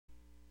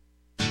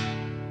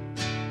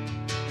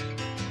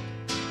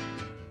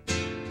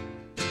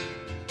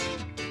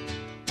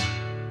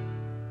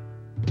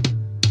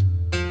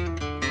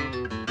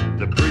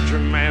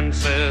country man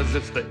says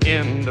it's the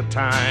end of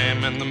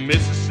time, and the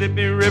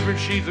Mississippi River,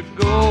 she's a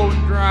gold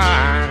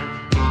dry.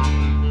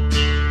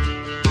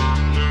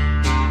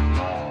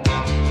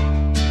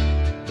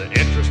 The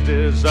interest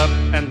is up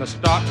and the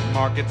stock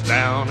market's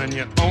down, and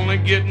you're only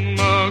getting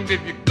mugged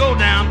if you go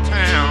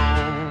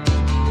downtown.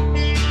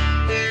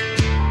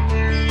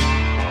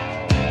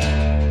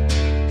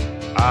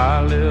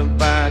 I live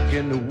back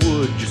in the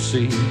woods, you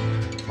see,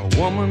 a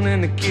woman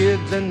and the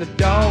kids and the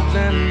dogs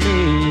and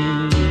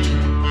me.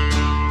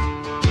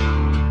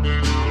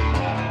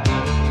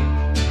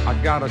 I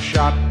got a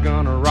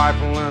shotgun, a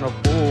rifle, and a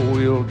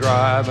four-wheel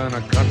drive, and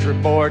a country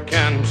boy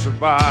can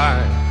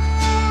survive.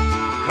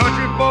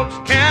 Country folks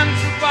can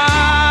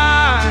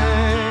survive.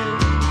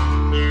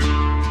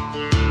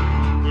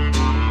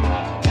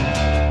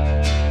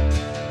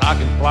 I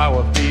can plow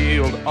a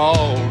field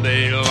all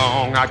day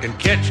long. I can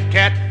catch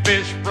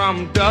catfish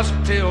from dusk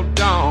till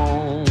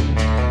dawn.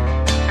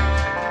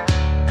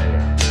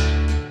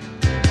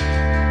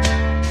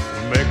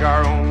 Make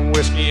our own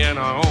whiskey and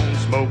our own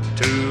smoke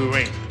too.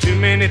 Ain't too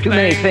many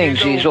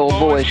things these old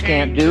boys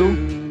can't do.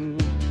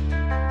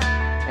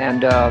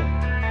 And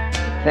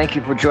thank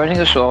you for joining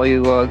us, all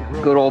you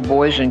good old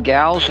boys and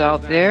gals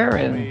out there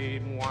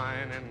in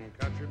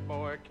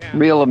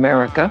real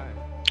America.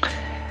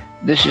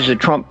 This is a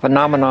Trump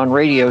Phenomenon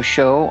radio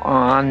show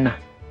on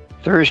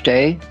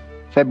Thursday,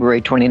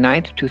 February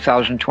 29th,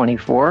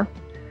 2024.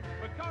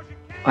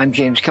 I'm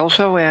James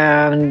Kelso,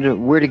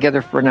 and we're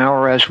together for an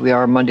hour as we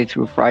are Monday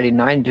through Friday,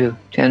 9 to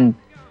 10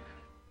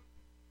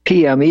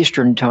 p.m.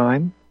 Eastern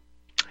Time,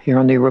 here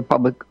on the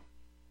Republic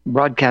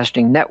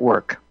Broadcasting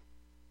Network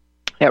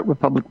at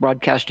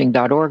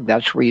republicbroadcasting.org.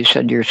 That's where you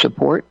send your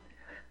support.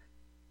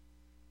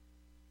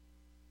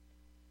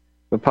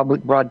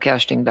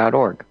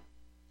 republicbroadcasting.org.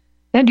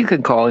 And you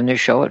can call in this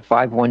show at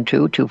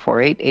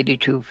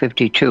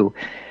 512-248-8252.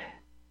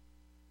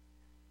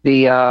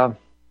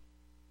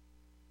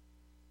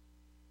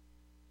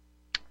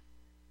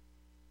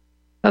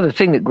 Another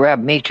thing that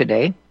grabbed me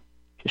today,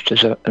 just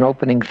as an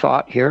opening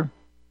thought here,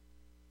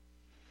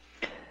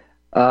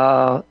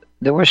 there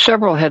were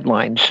several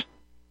headlines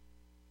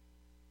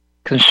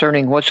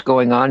concerning what's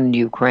going on in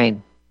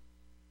Ukraine.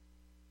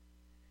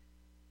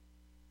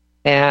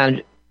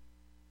 And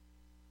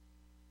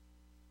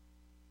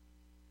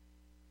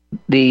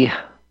the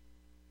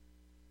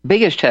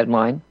biggest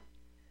headline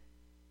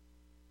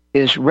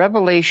is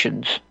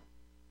revelations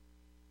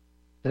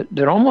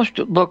that almost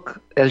look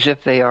as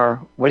if they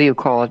are, what do you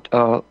call it,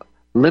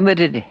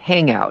 limited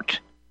hangout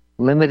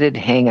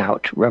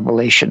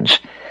revelations.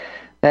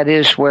 That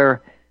is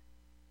where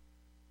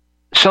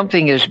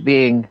something is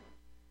being,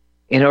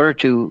 in order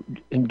to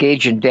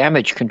engage in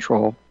damage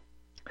control,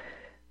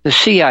 the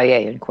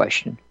CIA in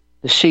question,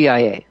 the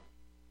CIA,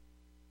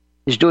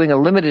 is doing a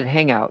limited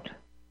hangout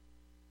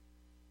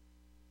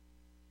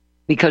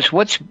because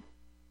what's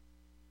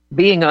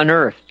being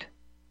unearthed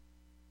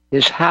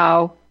is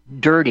how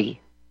dirty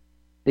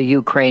the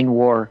Ukraine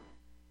war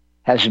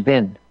has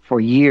been for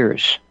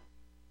years,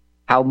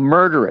 how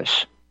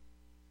murderous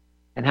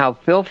and how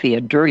filthy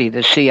and dirty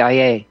the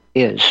CIA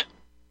is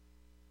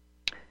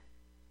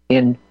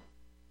in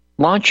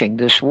launching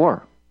this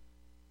war,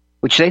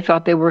 which they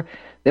thought there's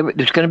going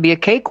to be a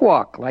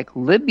cakewalk like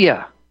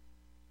Libya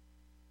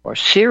or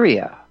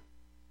Syria,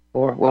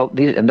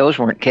 and those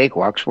weren't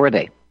cakewalks, were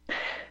they?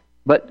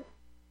 But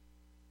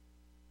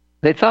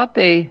they thought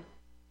they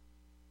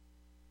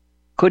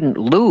couldn't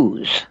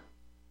lose.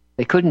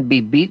 They couldn't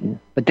be beaten,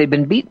 but they've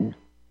been beaten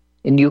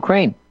in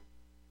Ukraine.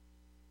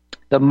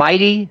 The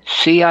mighty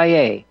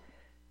CIA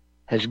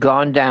has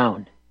gone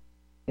down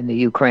in the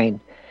Ukraine.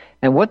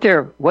 And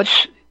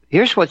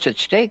here's what's at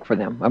stake for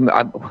them.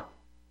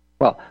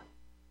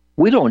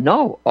 We don't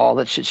know all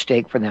that's at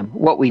stake for them.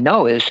 What we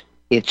know is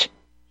it's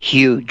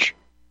huge.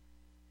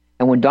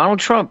 And when Donald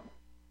Trump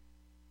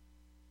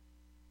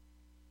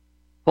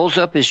pulls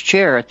up his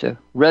chair at the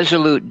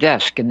Resolute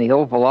desk in the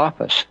Oval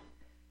Office,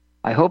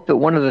 I hope that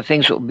one of the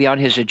things that will be on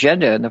his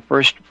agenda in the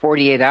first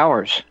 48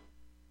 hours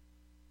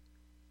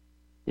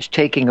is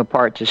taking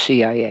apart the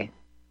CIA.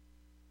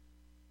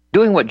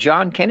 Doing what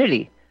John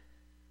Kennedy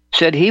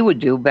said he would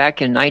do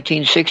back in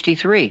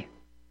 1963.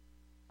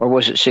 Or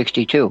was it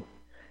 62?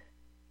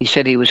 He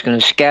said he was going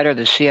to scatter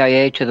the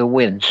CIA to the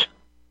winds.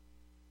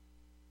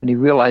 And he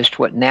realized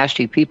what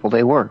nasty people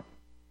they were.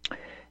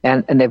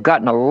 And they've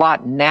gotten a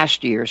lot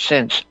nastier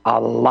since.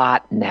 A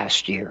lot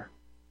nastier.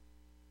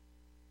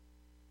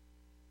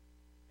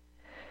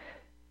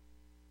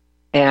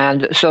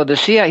 And so the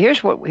CIA,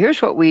 here's what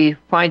we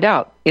find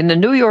out. In the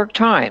New York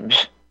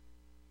Times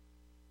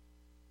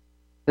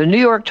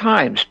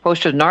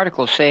posted an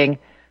article saying,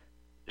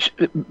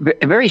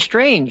 very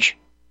strange,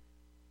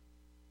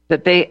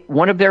 that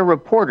one of their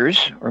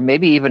reporters, or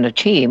maybe even a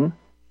team,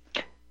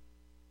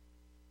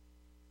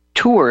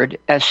 toured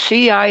a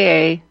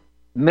CIA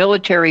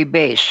military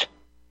base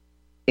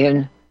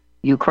in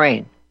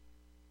Ukraine.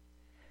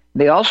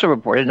 They also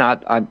reported,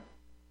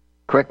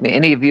 correct me,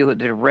 any of you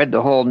that have read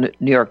the whole New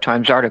York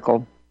Times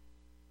article,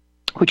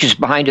 which is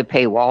behind a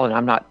paywall, and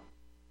I'm not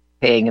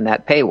paying in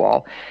that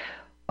paywall.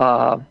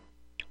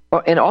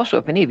 And also,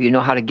 if any of you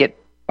know how to get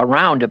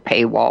around a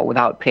paywall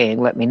without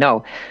paying, let me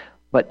know.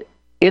 But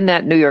in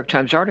that New York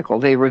Times article,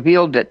 they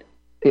revealed that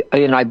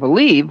in, I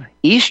believe,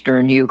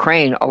 eastern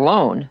Ukraine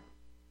alone,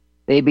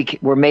 they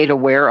were made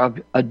aware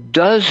of a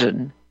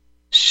dozen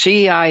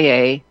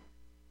CIA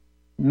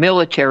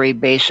military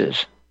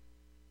bases.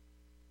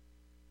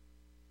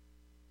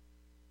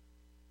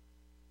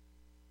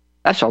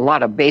 That's a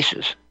lot of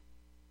bases.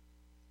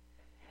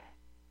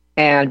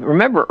 And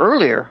remember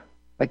earlier,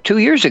 like 2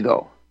 years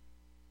ago,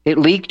 it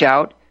leaked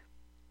out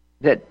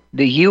that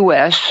the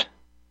U.S.,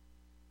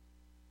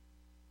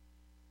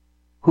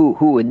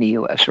 who in the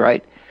U.S.,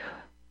 right?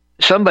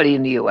 Somebody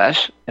in the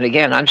U.S., and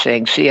again, I'm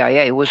saying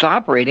CIA, was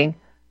operating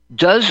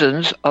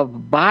dozens of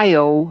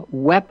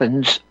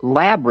bioweapons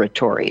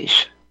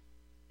laboratories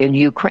in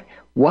Ukraine.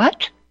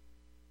 What?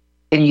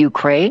 In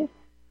Ukraine?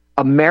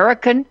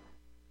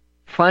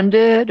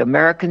 American-funded,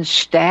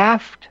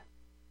 American-staffed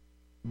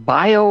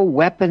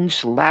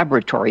bioweapons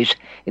laboratories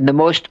in the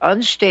most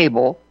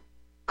unstable,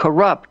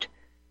 corrupt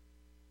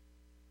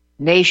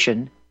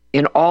nation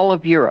in all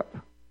of Europe.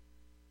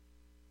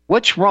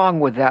 What's wrong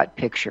with that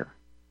picture?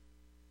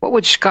 What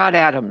would Scott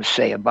Adams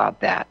say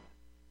about that?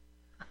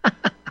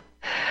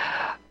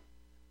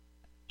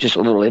 Just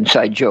a little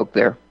inside joke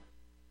there.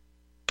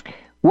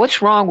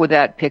 What's wrong with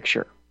that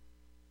picture?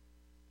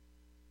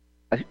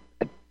 I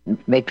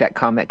make that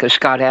comment because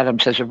Scott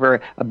Adams has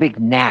a big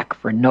knack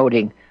for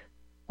noting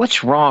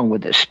what's wrong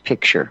with this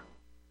picture.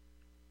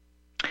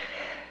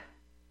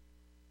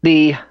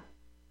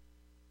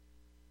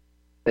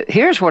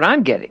 Here's what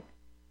I'm getting.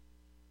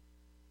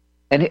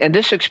 And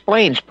this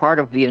explains part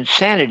of the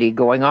insanity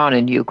going on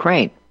in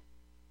Ukraine.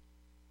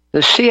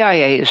 The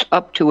CIA is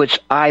up to its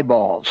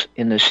eyeballs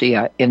in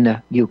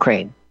the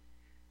Ukraine.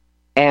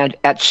 And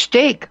at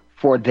stake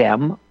for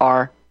them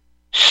are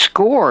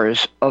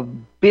scores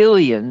of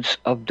billions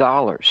of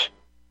dollars.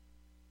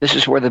 This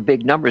is where the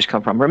big numbers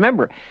come from.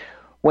 Remember,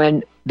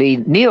 when the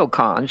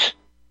neocons,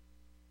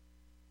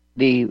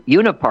 the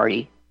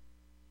Uniparty,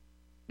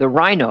 the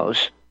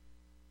Rhinos,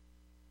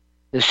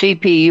 the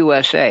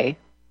CPUSA,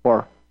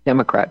 or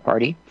Democrat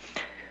Party,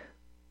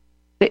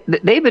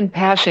 they've been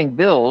passing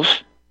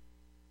bills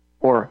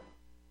or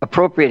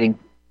appropriating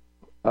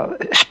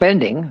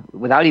spending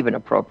without even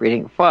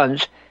appropriating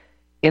funds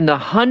in the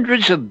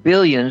hundreds of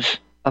billions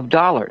of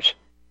dollars.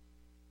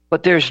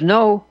 But there's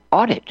no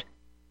audit.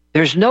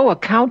 There's no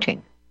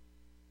accounting.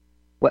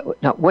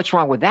 Now, what's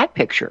wrong with that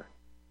picture?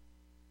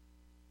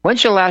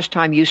 When's the last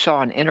time you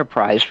saw an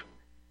enterprise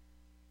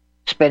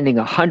spending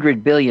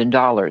 $100 billion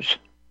or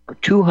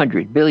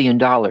 $200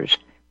 billion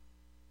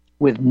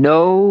with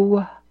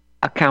no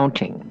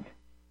accounting?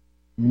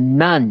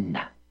 None.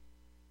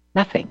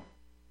 Nothing.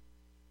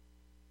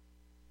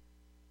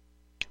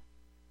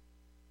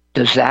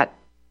 Does that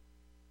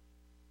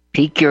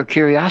pique your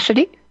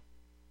curiosity?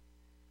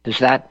 Does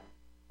that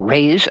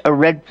raise a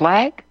red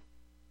flag?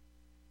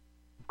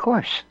 Of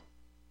course.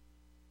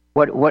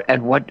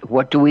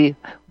 What do we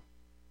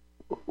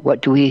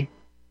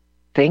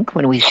think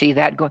when we see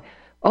that going?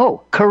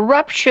 Oh,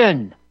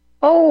 corruption.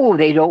 Oh,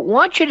 they don't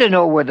want you to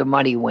know where the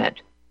money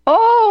went.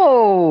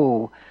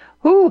 Oh,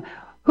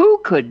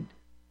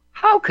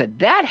 how could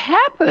that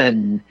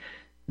happen?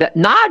 That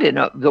not in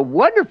the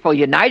wonderful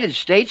United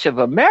States of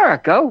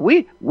America.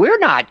 We're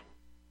not.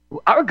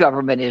 Our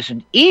government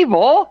isn't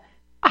evil.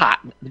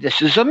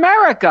 This is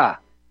America.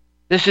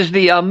 This is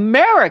the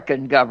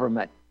American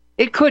government.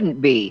 It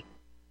couldn't be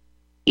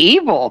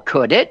evil,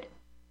 could it?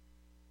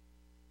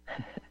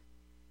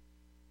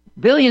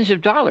 Billions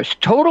of dollars,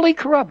 totally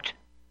corrupt.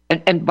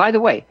 And by the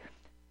way,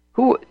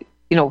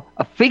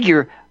 a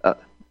figure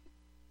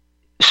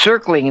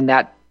circling in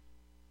that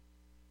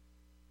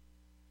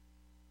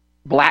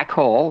black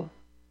hole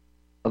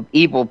of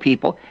evil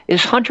people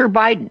is Hunter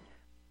Biden,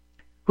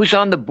 who's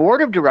on the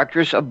board of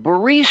directors of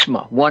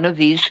Burisma, one of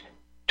these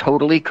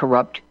totally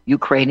corrupt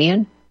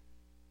Ukrainian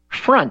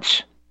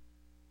fronts,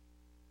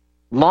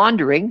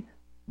 laundering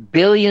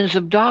billions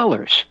of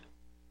dollars.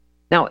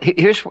 Now,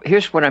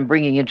 here's what I'm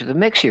bringing into the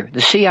mix here: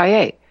 the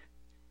CIA.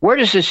 Where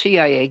does the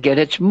CIA get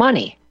its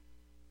money?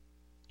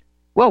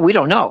 Well, we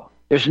don't know.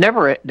 There's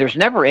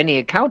never any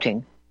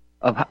accounting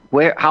of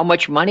how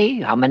much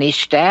money, how many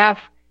staff,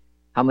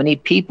 how many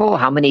people,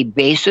 how many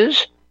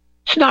bases.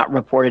 It's not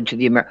reported to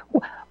the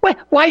American.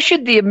 Why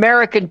should the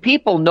American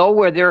people know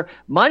where their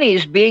money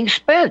is being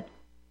spent?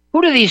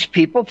 Who do these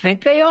people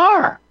think they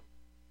are?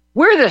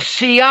 We're the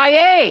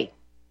CIA.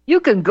 You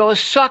can go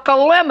suck a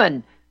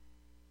lemon,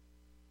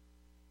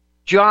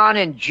 John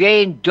and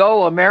Jane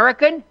Doe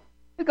American.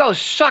 You go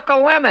suck a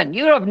lemon.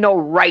 You have no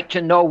right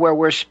to know where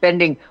we're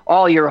spending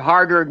all your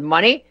hard-earned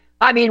money.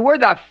 I mean, we're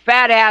the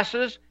fat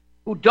asses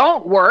who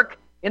don't work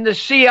in the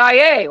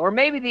CIA or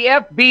maybe the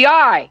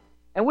FBI.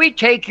 And we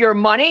take your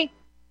money.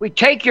 We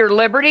take your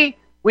liberty.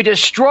 We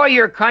destroy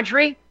your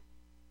country.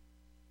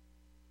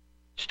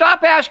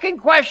 Stop asking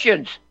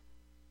questions.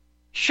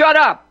 Shut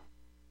up.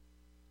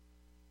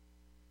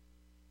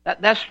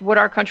 That's what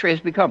our country has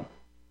become.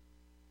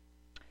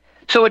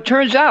 So it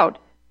turns out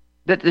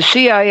that the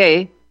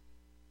CIA,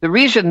 the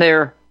reason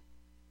they're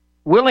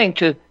willing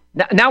to...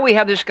 Now we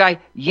have this guy,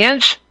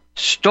 Jens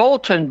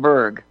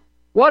Stoltenberg.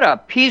 What a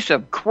piece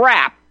of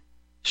crap.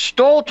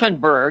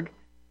 Stoltenberg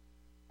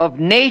of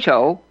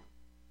NATO.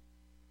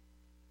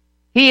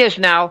 He is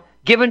now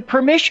given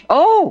permission.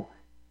 Oh,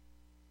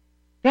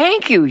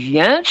 thank you,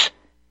 Jens.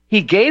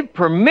 He gave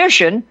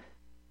permission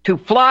to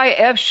fly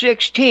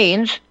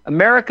F-16s,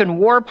 American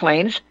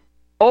warplanes,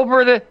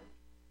 over the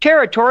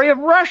territory of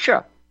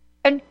Russia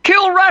and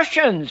kill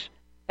Russians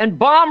and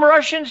bomb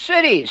Russian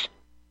cities.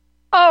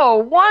 Oh,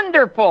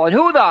 wonderful. And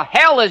who the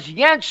hell is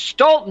Jens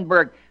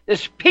Stoltenberg,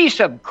 this piece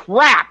of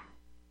crap?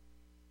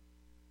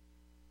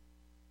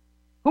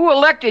 Who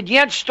elected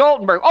Jens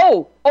Stoltenberg?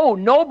 Oh,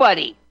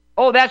 nobody.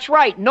 Oh, that's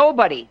right,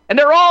 nobody. And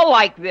they're all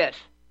like this.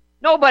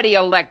 Nobody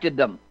elected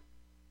them.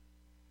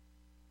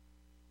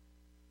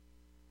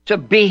 It's a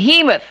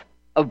behemoth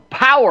of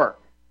power,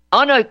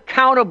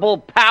 unaccountable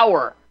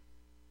power.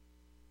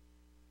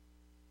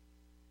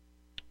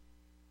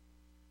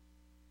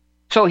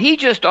 So he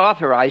just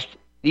authorized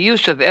the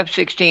use of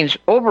F-16s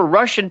over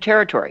Russian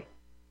territory.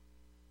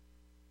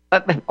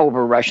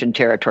 Over Russian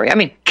territory. I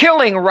mean,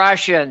 killing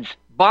Russians,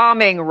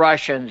 bombing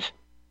Russians,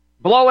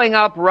 blowing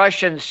up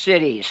Russian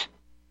cities.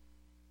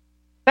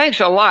 Thanks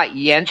a lot,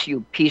 Jens,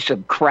 you piece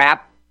of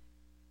crap.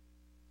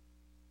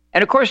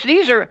 And of course,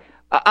 these are,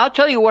 I'll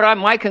tell you what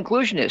my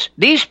conclusion is.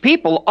 These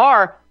people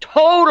are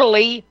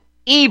totally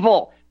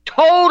evil.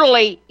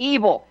 Totally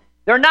evil.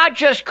 They're not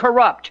just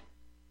corrupt.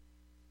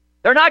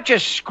 They're not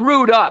just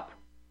screwed up.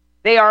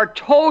 They are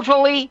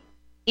totally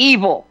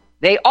evil.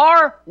 They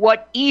are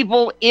what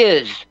evil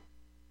is.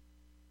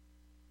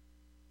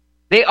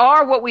 They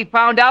are what we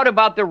found out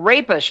about the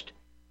rapist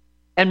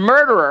and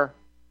murderer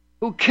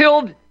who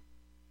killed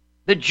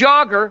the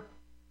jogger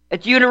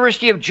at the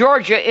University of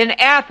Georgia in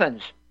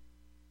Athens,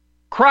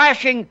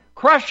 crushing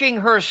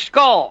her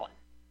skull.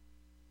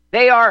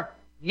 Jens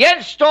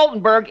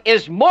Stoltenberg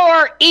is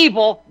more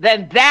evil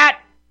than that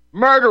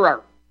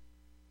murderer.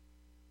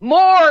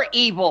 More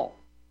evil.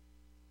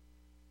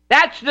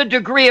 That's the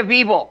degree of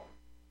evil.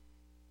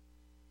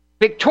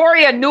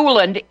 Victoria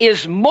Nuland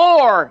is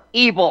more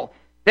evil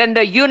than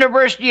the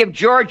University of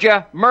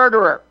Georgia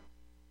murderer.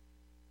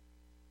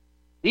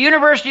 The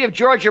University of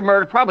Georgia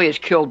murderer probably has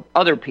killed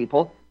other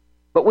people,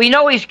 but we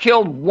know he's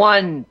killed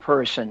one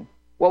person.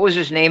 What was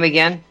his name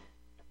again?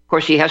 Of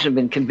course, he hasn't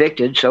been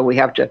convicted, so we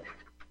have to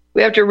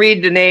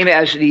read the name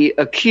as the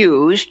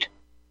accused.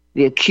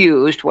 The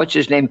accused, what's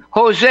his name?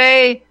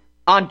 Jose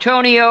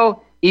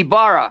Antonio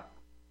Ibarra.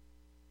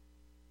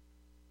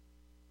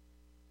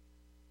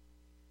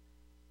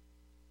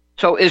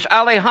 So is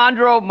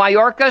Alejandro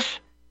Mayorkas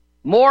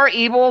more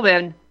evil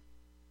than,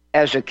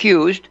 as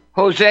accused,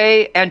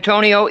 Jose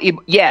Antonio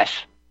Ibarra? Yes.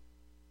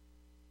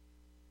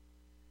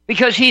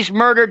 Because he's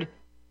murdered,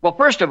 well,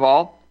 first of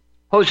all,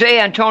 Jose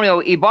Antonio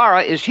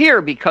Ibarra is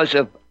here because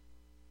of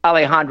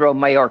Alejandro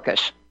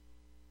Mayorkas.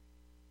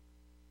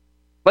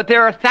 But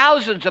there are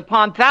thousands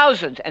upon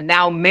thousands, and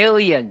now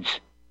millions,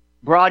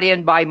 brought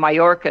in by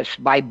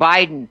Mayorkas, by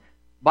Biden,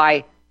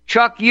 by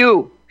Chuck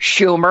U.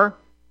 Schumer,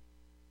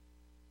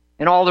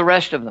 and all the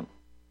rest of them.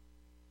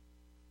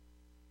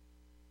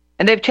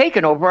 And they've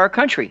taken over our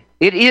country.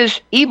 It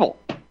is evil.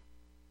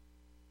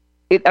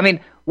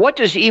 What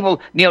does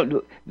evil...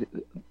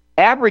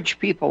 average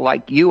people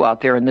like you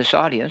out there in this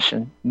audience,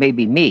 and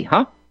maybe me,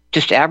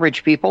 just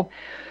average people,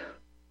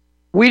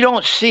 we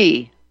don't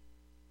see,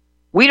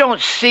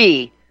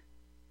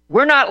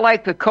 we're not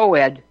like the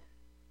co-ed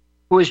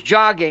who was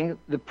jogging,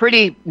 the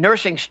pretty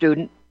nursing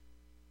student.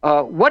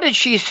 What did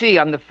she see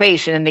on the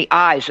face and in the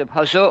eyes of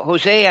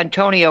Jose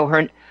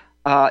Antonio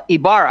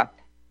Ibarra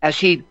as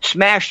he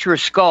smashed her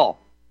skull,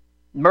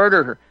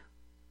 murdered her?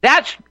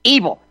 That's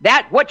evil.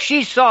 What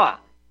she saw.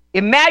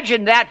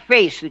 Imagine that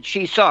face that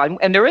she saw.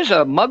 And there is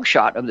a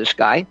mugshot of this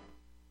guy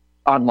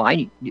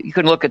online. You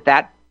can look at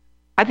that.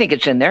 I think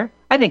it's in there.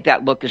 I think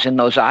that look is in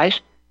those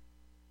eyes.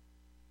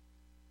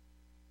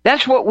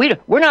 That's what we're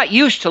not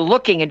used to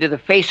looking into the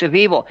face of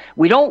evil.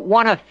 We don't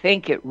want to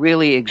think it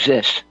really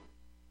exists.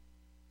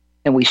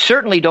 And we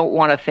certainly don't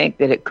want to think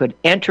that it could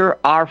enter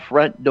our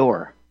front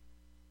door.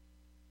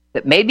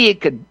 That maybe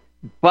it could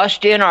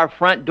bust in our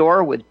front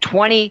door with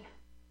 20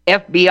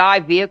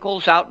 FBI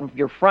vehicles out in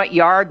your front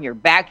yard and your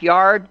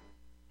backyard,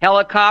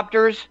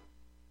 helicopters,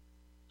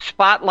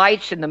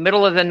 spotlights in the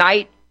middle of the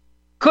night.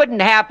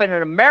 Couldn't happen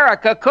in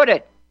America, could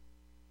it?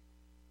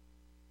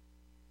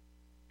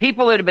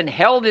 People that have been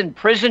held in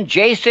prison,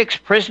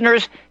 J6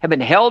 prisoners, have been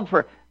held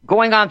for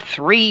going on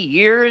 3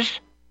 years.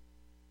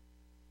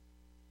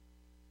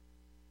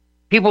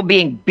 People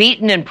being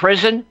beaten in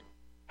prison,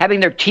 having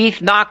their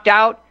teeth knocked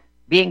out,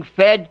 being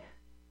fed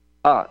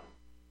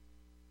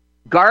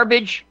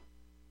garbage,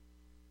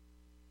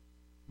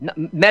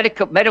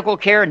 medical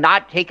care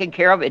not taken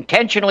care of,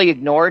 intentionally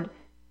ignored,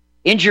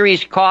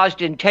 injuries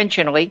caused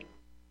intentionally.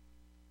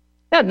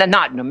 No,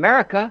 not in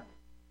America.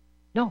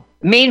 No.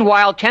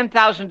 Meanwhile,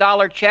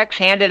 $10,000 checks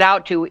handed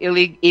out to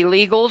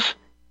illegals,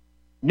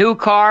 new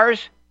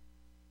cars,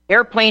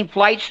 airplane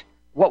flights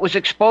what was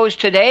exposed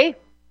today?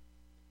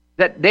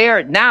 That they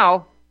are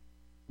now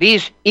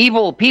these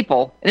evil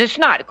people, and it's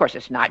not, of course,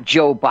 it's not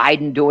Joe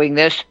Biden doing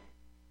this.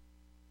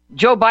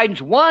 Joe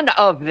Biden's one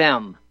of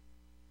them.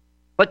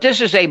 But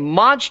this is a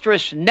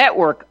monstrous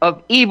network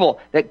of evil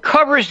that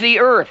covers the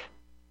earth.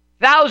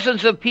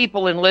 Thousands of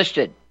people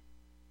enlisted.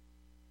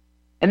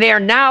 And they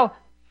are now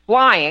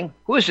flying.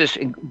 Who is this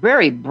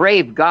very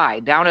brave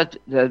guy down at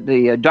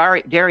the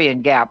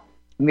Darien Gap?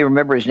 Let me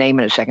remember his name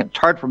in a second. It's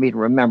hard for me to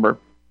remember.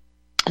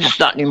 It's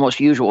not your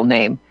most usual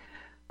name.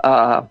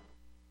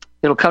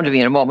 It'll come to me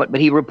in a moment. But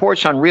he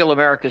reports on Real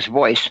America's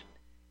Voice,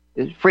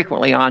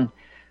 frequently on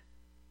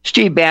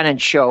Steve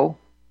Bannon's show.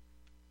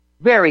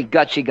 Very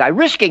gutsy guy,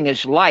 risking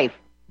his life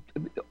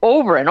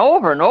over and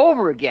over and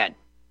over again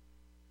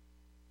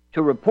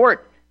to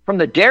report from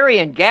the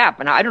Darien Gap.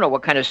 And I don't know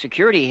what kind of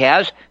security he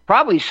has,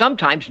 probably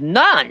sometimes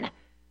none.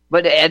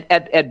 But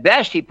at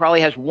best, he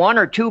probably has one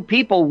or two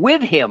people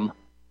with him,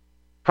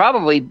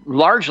 probably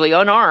largely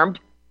unarmed,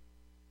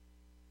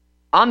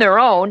 on their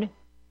own,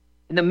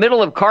 in the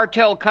middle of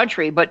cartel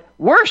country. But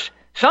worse,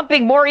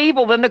 something more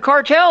evil than the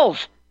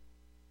cartels.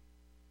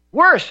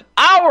 Worse,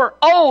 our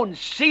own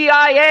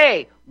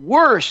CIA.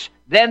 Worse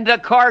than the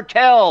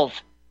cartels.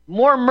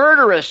 More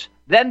murderous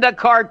than the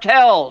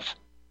cartels.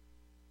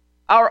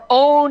 Our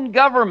own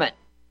government.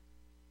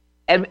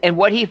 And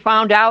what he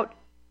found out,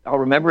 I'll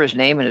remember his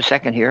name in a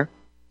second here.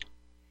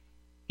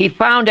 He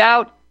found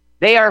out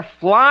they are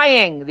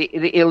flying the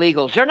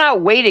illegals. They're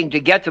not waiting to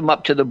get them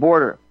up to the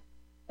border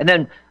and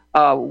then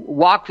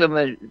walk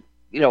them,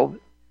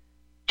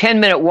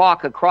 10-minute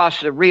walk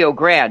across the Rio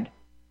Grande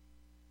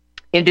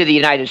into the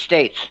United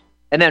States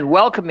and then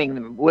welcoming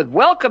them with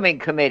welcoming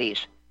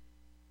committees.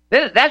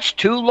 That's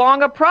too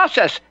long a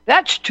process.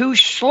 That's too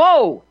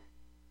slow.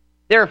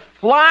 They're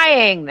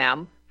flying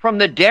them from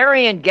the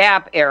Darien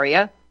Gap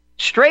area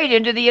straight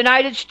into the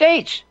United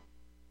States,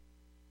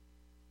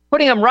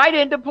 putting them right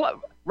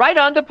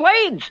onto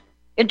planes,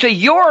 into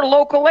your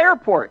local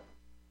airport,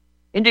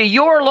 into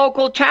your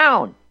local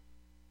town.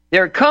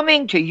 They're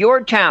coming to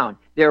your town.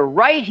 They're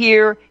right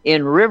here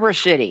in River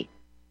City.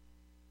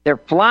 They're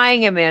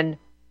flying them in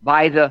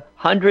by the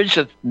hundreds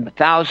of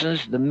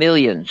thousands, the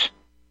millions.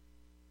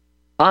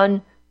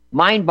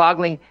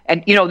 Mind-boggling.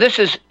 And, this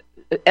is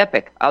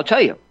epic, I'll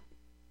tell you.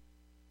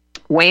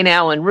 Wayne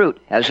Allyn Root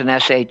has an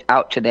essay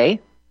out today.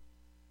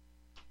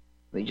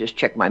 Let me just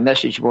check my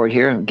message board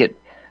here and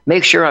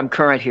make sure I'm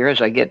current here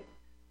as I get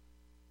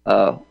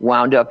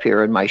wound up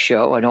here in my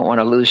show. I don't want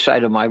to lose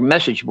sight of my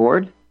message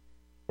board.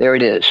 There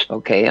it is.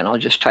 Okay, and I'll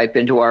just type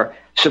into our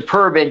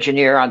superb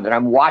engineer that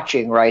I'm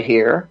watching right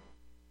here,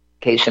 in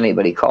case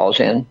anybody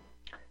calls in.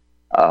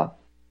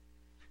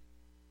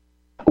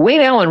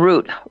 Wayne Allyn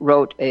Root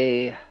wrote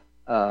an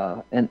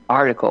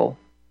article,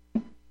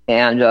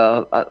 and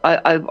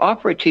I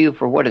offer it to you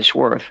for what it's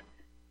worth.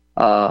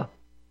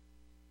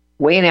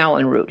 Wayne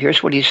Allyn Root,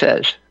 here's what he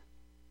says.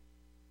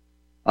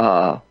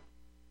 I'm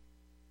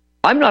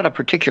not a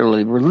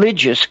particularly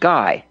religious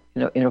guy,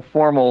 in a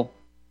formal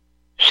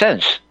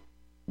sense.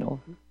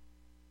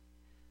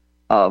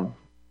 I'm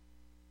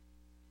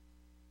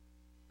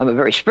a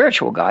very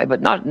spiritual guy,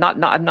 but I'm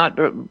not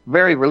a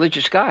very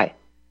religious guy.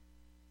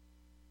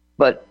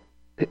 But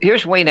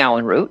here's Wayne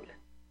Allyn Root.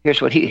 Here's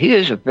what he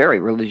is a very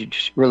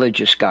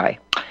religious guy.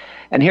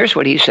 And here's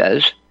what he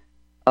says.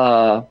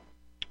 Let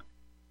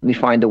me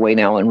find the Wayne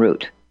Allyn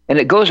Root. And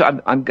it goes,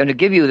 I'm going to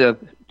give you the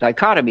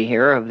dichotomy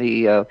here of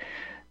the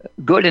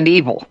good and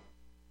evil.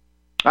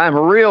 I'm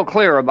real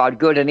clear about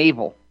good and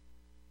evil.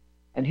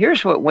 And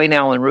here's what Wayne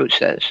Allyn Root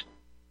says.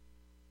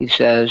 He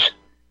says,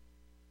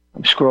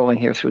 I'm scrolling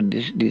here through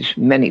these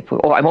many.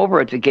 I'm over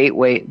at the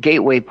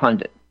Gateway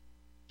Pundit.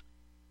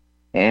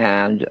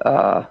 And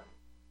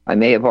I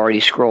may have already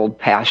scrolled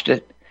past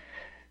it.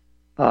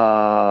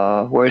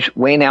 Whereas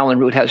Wayne Allyn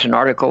Root has an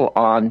article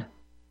on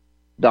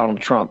Donald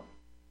Trump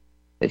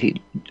that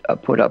he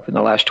put up in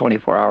the last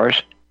 24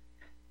 hours.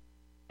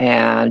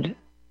 And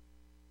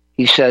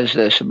he says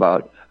this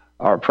about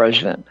our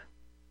president.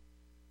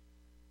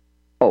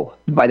 Oh,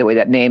 by the way,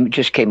 that name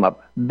just came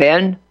up.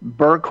 Ben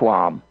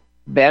Bergquam.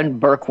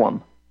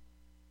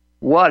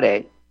 What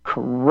a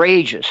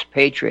courageous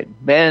patriot.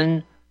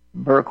 Ben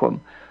Bergquam.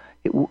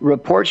 It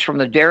reports from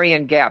the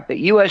Darien Gap that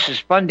U.S. is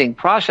funding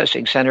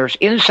processing centers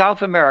in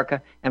South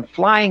America and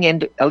flying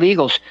into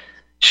illegals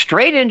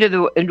straight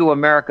into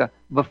America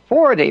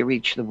before they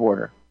reach the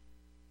border.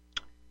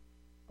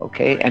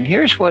 Okay, and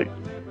here's what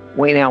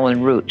Wayne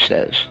Allyn Root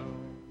says.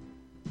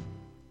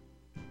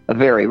 A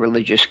very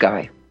religious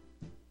guy.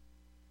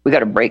 We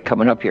got a break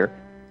coming up here.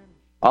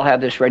 I'll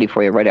have this ready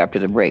for you right after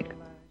the break.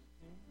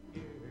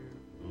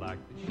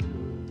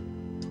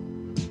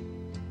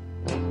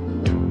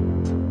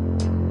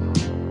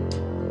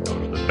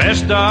 The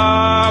best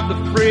of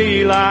the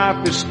free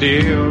life is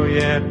still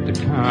yet to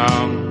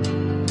come.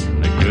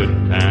 The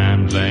good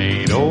times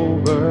ain't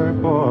over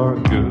for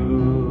good.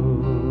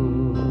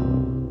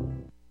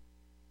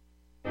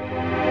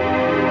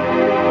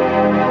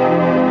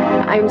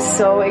 I'm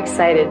so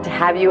excited to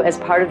have you as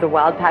part of the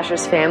Wild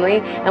Pastures family,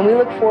 and we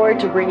look forward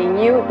to bringing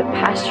you the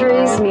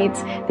pasture-raised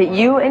meats that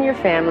you and your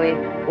family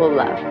will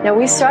love. Now,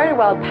 we started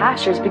Wild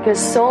Pastures because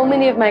so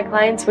many of my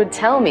clients would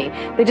tell me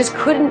they just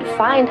couldn't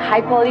find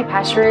high-quality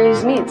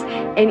pasture-raised meats,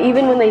 and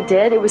even when they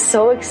did, it was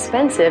so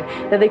expensive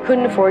that they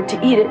couldn't afford to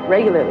eat it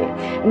regularly.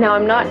 Now,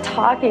 I'm not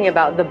talking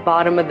about the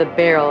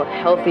bottom-of-the-barrel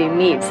healthy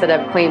meats that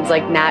have claims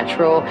like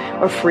natural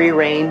or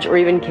free-range or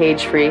even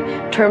cage-free,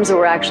 terms that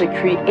were actually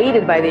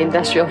created by the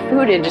industrial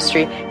food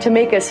industry to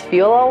make us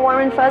feel all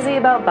warm and fuzzy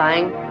about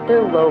buying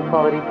their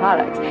low-quality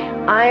products.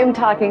 I'm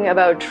talking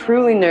about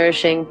truly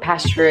nourishing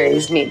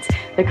pasture-raised meats,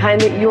 the kind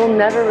that you'll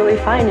never really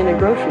find in a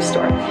grocery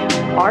store.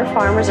 Our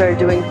farmers are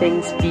doing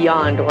things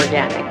beyond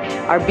organic.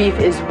 Our beef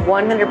is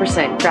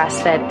 100%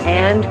 grass-fed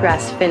and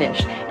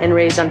grass-finished and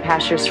raised on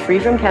pastures free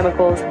from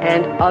chemicals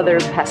and other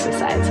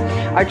pesticides.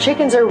 Our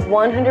chickens are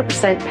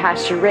 100%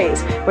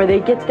 pasture-raised, where they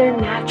get their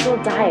natural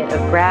diet of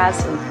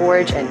grass and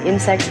forage and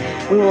insects.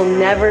 We will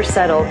never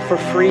settle for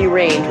free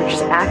range, which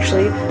is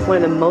actually one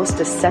of the most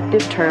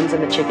deceptive terms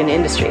in the chicken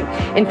industry.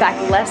 In fact,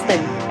 less than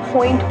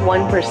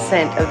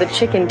 0.1% of the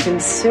chicken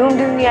consumed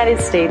in the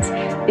United States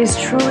is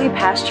truly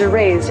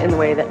pasture-raised in the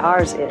way that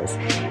ours is.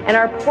 And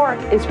our pork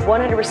is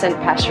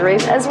 100%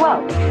 pasture-raised as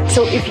well.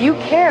 So if you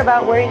care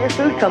about where your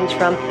food comes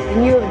from,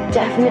 then you have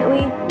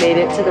definitely made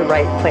it to the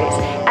right place.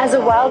 As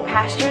a Wild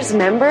Pastures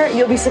member,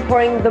 you'll be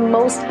supporting the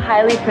most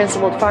highly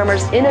principled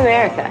farmers in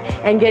America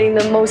and getting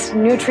the most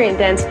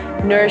nutrient-dense,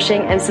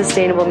 nourishing, and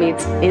sustainable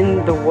meats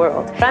in the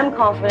world. I'm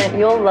confident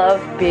you'll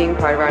love being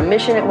part of our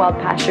mission at Wild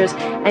Pastures,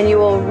 and you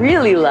will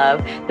really love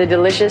the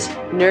delicious,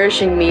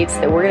 nourishing meats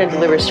that we're going to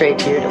deliver straight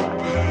to your door.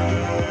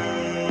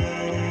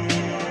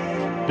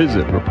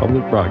 Visit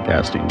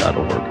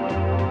republicbroadcasting.org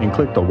and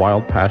click the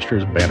Wild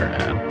Pastures banner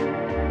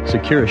ad.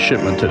 Secure a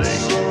shipment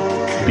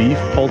today. Beef,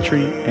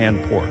 poultry,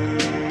 and pork,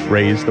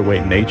 raised the way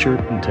nature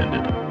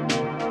intended.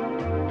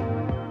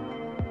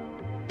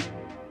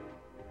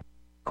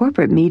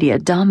 Corporate media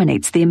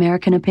dominates the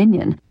American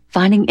opinion.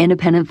 Finding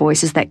independent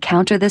voices that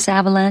counter this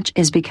avalanche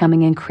is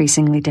becoming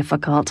increasingly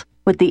difficult.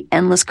 With the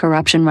endless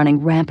corruption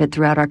running rampant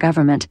throughout our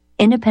government,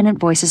 independent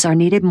voices are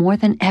needed more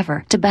than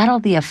ever to battle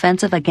the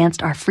offensive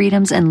against our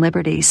freedoms and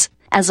liberties.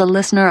 As a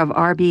listener of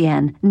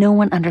RBN, no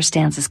one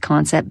understands this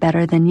concept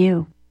better than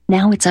you.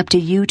 Now it's up to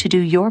you to do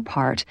your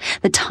part.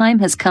 The time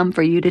has come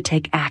for you to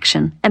take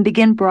action and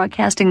begin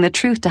broadcasting the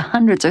truth to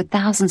hundreds or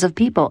thousands of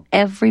people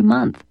every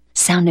month.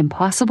 Sound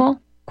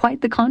impossible?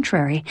 Quite the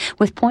contrary.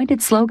 With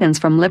pointed slogans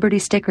from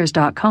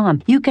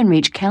LibertyStickers.com, you can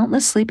reach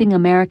countless sleeping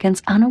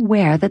Americans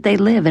unaware that they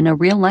live in a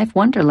real-life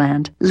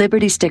wonderland.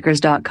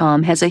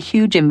 LibertyStickers.com has a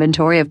huge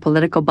inventory of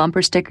political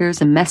bumper stickers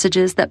and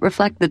messages that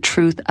reflect the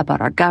truth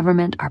about our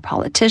government, our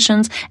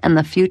politicians, and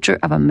the future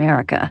of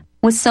America.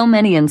 With so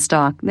many in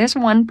stock, there's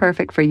one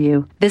perfect for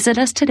you. Visit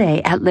us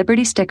today at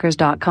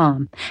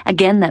LibertyStickers.com.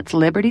 Again, that's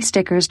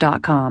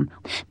LibertyStickers.com.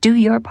 Do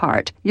your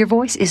part. Your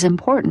voice is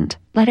important.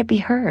 Let it be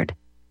heard.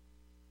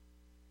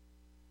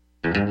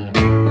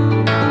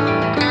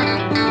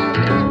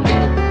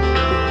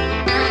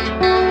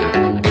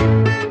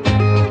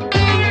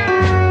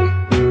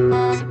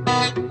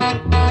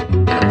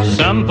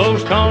 Some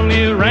folks call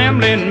me a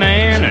rambling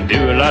man. I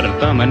do a lot of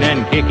thumbing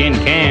and kicking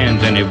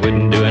cans, and it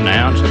wouldn't do an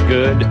ounce of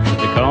good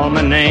to call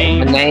my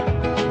name.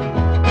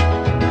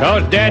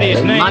 Cause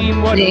Daddy's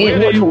name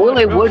wasn't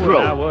Willie Woodrow.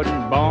 I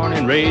wasn't born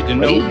and raised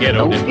in no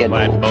ghetto. Just a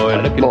white boy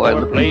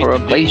looking for a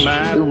place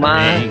to do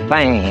my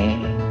thing.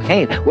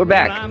 Hey, we're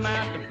back.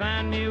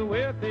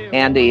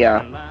 And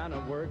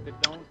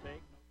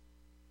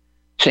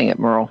sing it,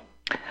 Merle.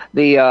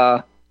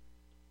 Here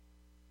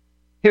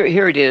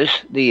it is.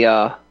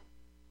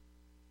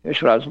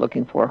 Here's what I was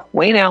looking for.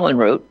 Wayne Allyn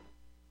Root,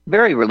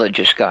 very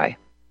religious guy,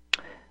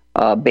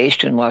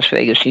 based in Las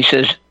Vegas. He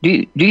says,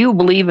 do you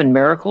believe in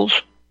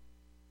miracles?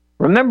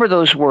 Remember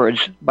those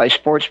words by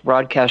sports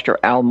broadcaster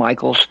Al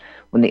Michaels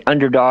when the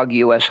underdog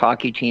U.S.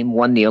 hockey team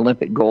won the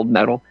Olympic gold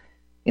medal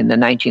in the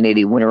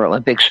 1980 Winter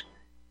Olympics?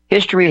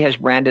 History has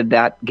branded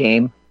that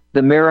game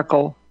the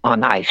miracle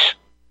on ice.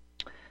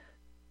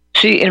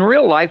 See, in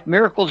real life,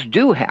 miracles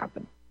do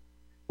happen.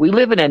 We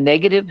live in a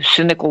negative,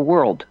 cynical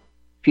world.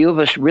 Few of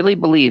us really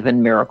believe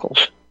in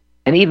miracles,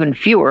 and even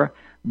fewer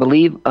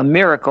believe a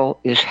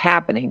miracle is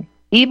happening,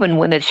 even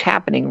when it's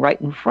happening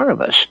right in front of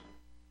us.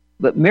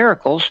 But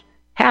miracles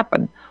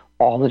happen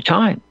all the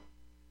time.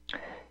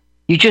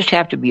 You just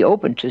have to be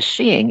open to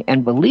seeing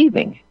and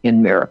believing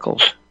in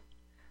miracles.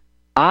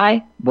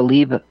 I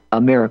believe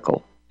a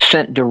miracle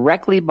sent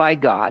directly by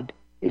God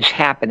is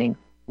happening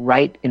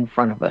right in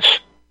front of us,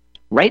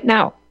 right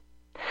now.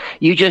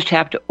 You just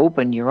have to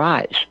open your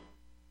eyes.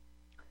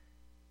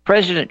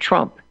 President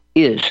Trump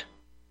is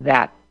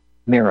that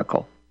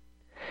miracle.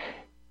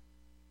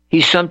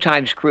 He's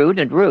sometimes crude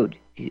and rude.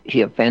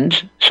 He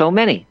offends so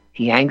many.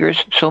 He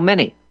angers so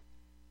many.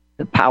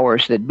 The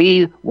powers that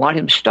be want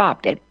him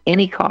stopped at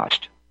any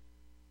cost,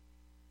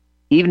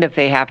 even if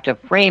they have to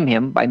frame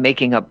him by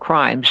making up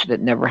crimes that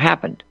never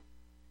happened.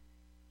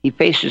 He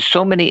faces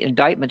so many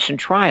indictments and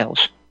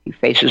trials He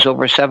faces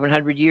over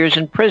 700 years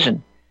in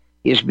prison.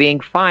 He is being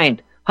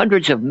fined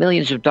hundreds of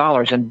millions of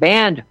dollars and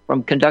banned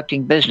from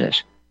conducting business.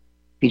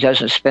 If he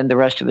doesn't spend the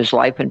rest of his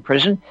life in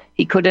prison,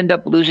 he could end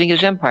up losing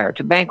his empire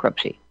to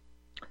bankruptcy.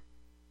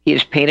 He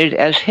is painted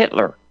as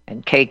Hitler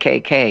and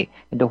KKK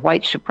and a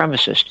white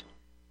supremacist.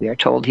 We are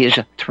told he is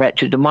a threat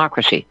to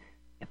democracy.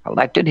 If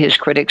elected, his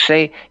critics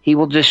say he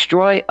will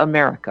destroy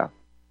America.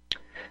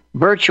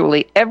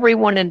 Virtually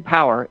everyone in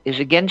power is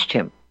against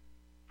him,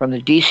 from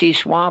the D.C.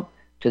 swamp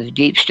to the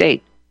deep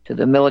state to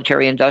the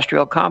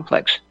military-industrial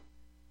complex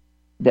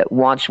that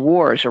wants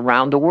wars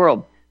around the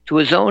world, to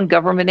his own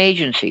government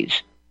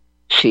agencies,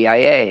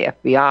 CIA,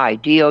 FBI,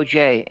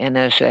 DOJ,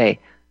 NSA,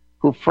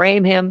 who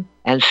frame him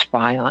and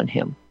spy on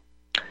him.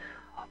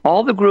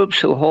 All the groups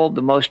who hold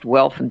the most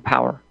wealth and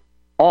power,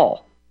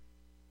 all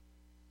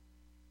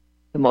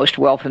the most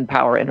wealth and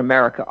power in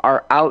America,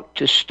 are out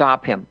to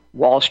stop him.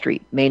 Wall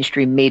Street,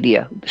 mainstream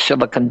media,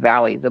 Silicon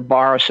Valley, the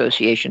Bar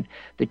Association,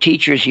 the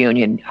Teachers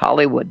Union,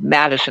 Hollywood,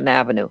 Madison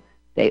Avenue,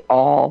 they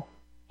all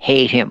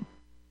hate him.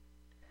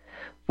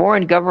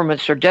 Foreign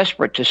governments are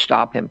desperate to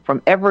stop him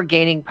from ever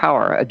gaining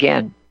power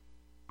again.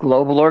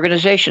 Global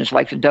organizations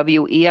like the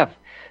WEF,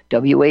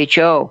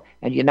 WHO,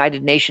 and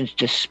United Nations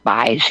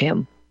despise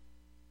him.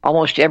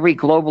 Almost every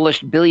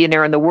globalist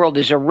billionaire in the world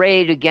is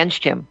arrayed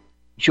against him.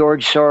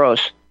 George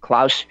Soros,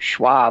 Klaus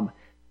Schwab,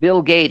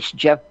 Bill Gates,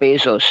 Jeff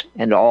Bezos,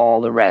 and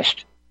all the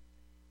rest.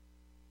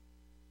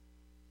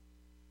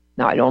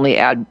 Now, I'm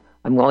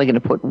only going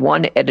to put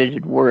one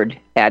edited word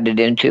added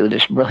into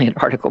this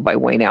brilliant article by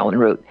Wayne Allyn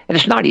Root. And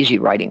it's not easy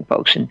writing,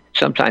 folks, and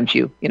sometimes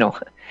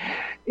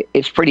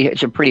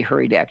it's a pretty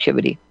hurried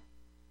activity.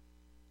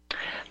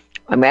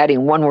 I'm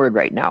adding one word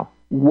right now,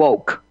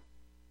 woke.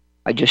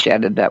 I just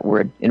added that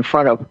word in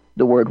front of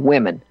the word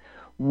women.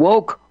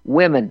 Woke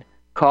women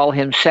call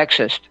him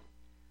sexist.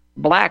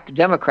 Black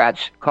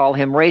Democrats call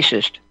him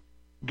racist.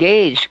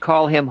 Gays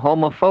call him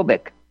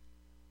homophobic.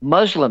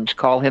 Muslims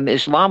call him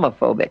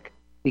Islamophobic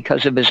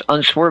because of his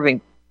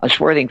unswerving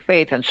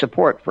faith and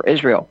support for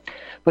Israel.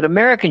 But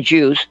American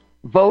Jews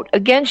vote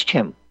against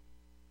him.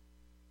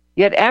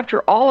 Yet after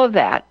all of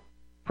that,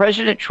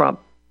 President Trump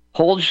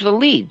holds the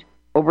lead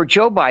over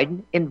Joe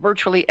Biden in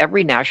virtually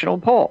every national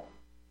poll.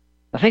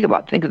 Now think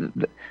of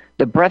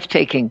the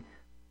breathtaking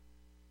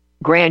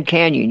Grand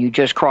Canyon you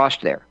just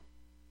crossed there.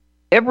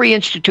 Every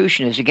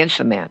institution is against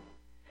the man.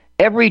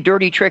 Every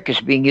dirty trick is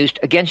being used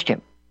against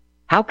him.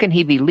 How can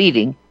he be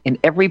leading in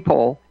every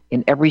poll,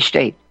 in every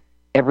state,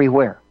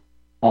 everywhere,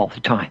 all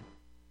the time?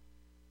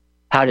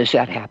 How does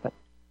that happen?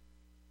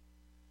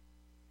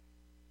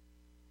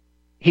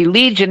 He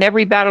leads in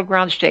every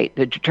battleground state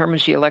that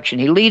determines the election.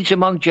 He leads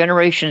among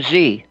Generation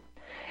Z,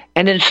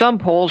 and in some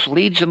polls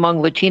leads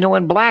among Latino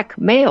and black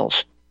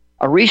males.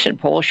 A recent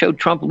poll showed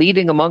Trump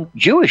leading among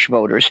Jewish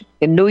voters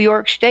in New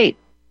York State.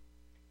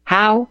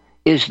 How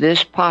is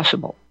this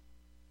possible?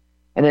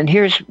 And then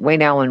here's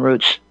Wayne Allyn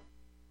Root's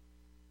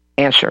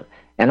answer,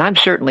 and I'm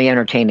certainly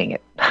entertaining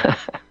it.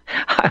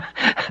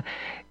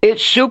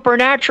 It's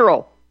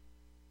supernatural.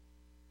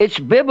 It's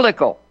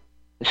biblical.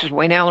 This is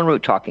Wayne Allyn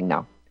Root talking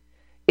now.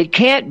 It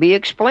can't be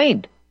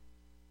explained.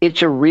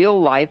 It's a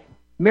real-life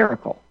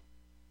miracle.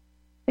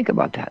 Think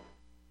about that.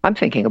 I'm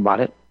thinking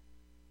about it.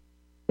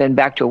 Then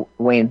back to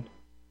Wayne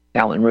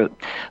Allyn Root.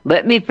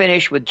 Let me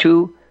finish with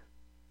two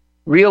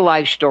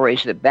real-life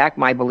stories that back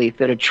my belief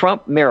that a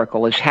Trump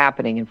miracle is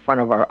happening in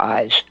front of our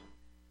eyes.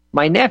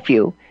 My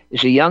nephew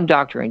is a young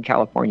doctor in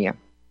California.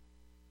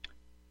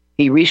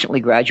 He recently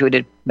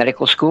graduated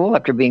medical school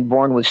after being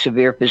born with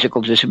severe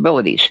physical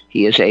disabilities.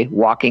 He is a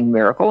walking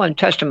miracle and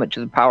testament to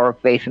the power of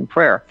faith and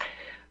prayer.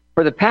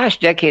 For the past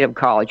decade of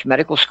college,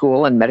 medical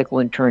school, and medical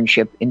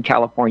internship in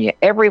California,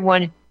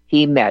 everyone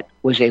he met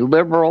was a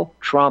liberal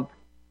Trump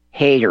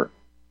hater.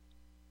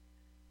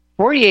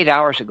 48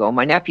 hours ago,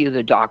 my nephew,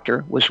 the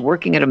doctor, was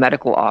working at a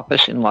medical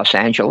office in Los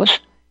Angeles,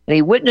 and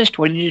he witnessed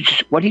what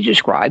he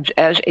describes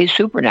as a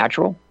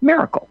supernatural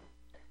miracle.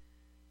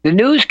 The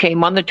news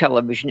came on the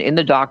television in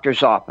the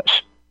doctor's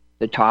office.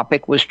 The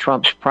topic was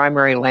Trump's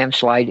primary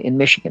landslide in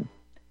Michigan.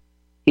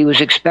 He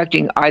was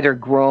expecting either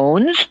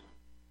groans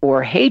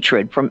or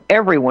hatred from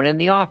everyone in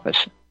the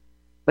office.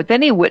 But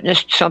then he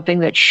witnessed something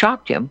that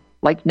shocked him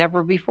like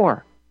never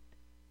before.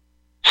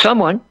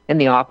 Someone in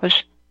the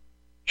office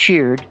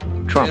cheered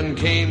Trump. Then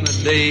came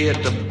the day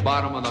at the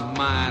bottom of the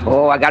mine.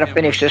 Oh, I got to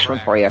finish this one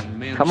for you.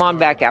 Come on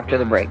back after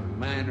the break.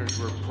 Miners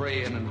were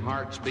praying and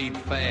hearts beat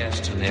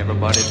fast, and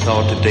everybody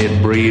thought that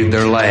they'd breathed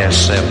their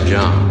last, except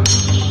John.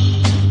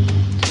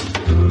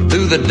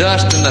 Through the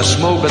dust and the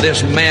smoke of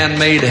this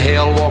man-made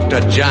hell walked a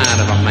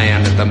giant of a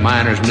man that the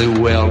miners knew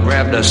well,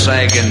 grabbed a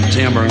sagging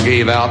timber and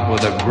gave out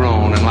with a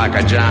groan, and like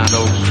a giant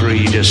oak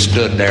tree just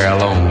stood there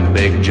alone,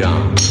 Big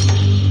John.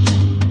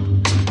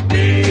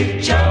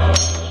 Big John.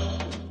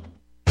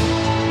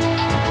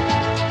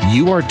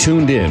 You are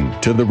tuned in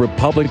to the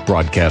Republic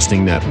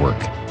Broadcasting Network.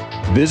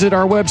 Visit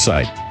our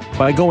website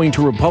by going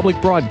to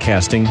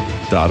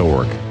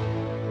republicbroadcasting.org.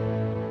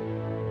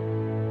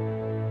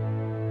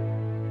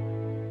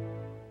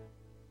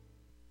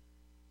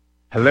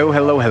 Hello,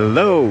 hello,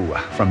 hello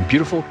from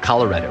beautiful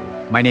Colorado.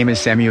 My name is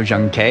Samuel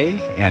Jung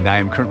Kei, and I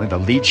am currently the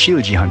lead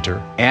Shilajit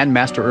hunter and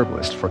master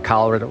herbalist for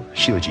Colorado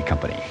Shilajit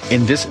Company.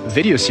 In this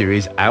video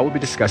series, I will be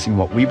discussing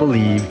what we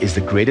believe is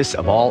the greatest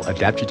of all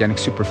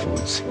adaptogenic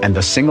superfoods and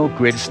the single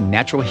greatest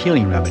natural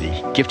healing remedy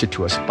gifted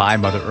to us by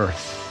Mother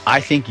Earth. I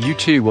think you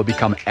too will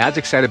become as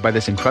excited by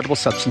this incredible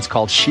substance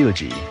called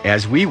Shilajit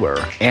as we were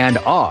and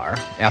are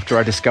after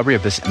our discovery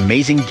of this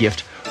amazing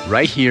gift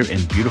right here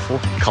in beautiful,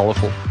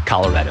 colorful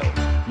Colorado.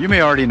 You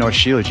may already know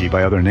Shilajit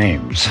by other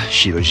names: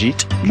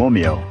 Shilajit,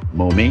 Momio,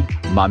 Momi,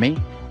 Mami,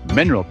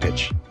 Mineral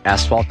Pitch,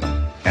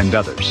 Asphaltum, and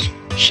others.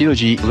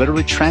 Shilajit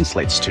literally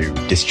translates to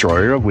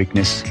destroyer of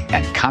weakness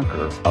and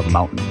conqueror of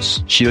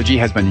mountains. Shilajit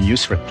has been in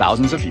use for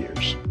thousands of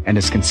years and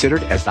is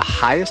considered as the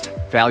highest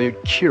valued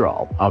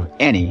cure-all of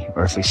any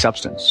earthly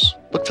substance.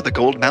 Look for the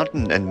gold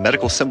mountain and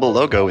medical symbol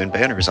logo in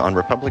banners on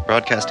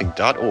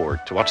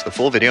republicbroadcasting.org to watch the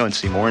full video and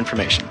see more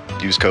information.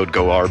 Use code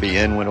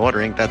GORBN when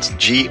ordering. That's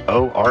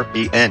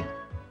GORBN.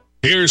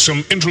 Here's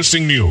some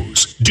interesting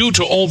news. Due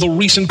to all the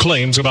recent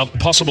claims about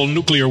possible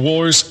nuclear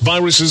wars,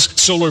 viruses,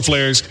 solar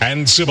flares,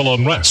 and civil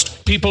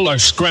unrest, people are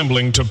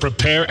scrambling to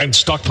prepare and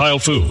stockpile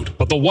food.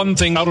 But the one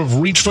thing out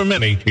of reach for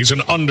many is an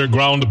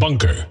underground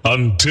bunker.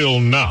 Until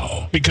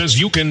now. Because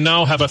you can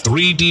now have a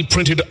 3D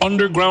printed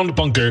underground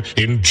bunker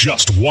in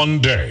just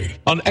one day.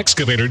 An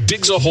excavator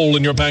digs a hole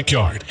in your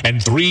backyard, and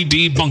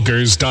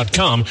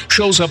 3dbunkers.com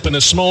shows up in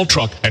a small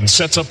truck and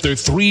sets up their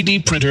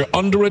 3D printer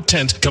under a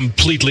tent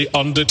completely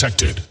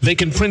undetected. They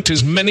can print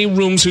as many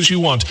rooms as you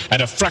want at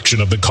a fraction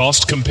of the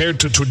cost compared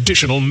to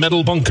traditional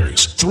metal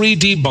bunkers.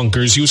 3D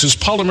Bunkers uses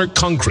polymer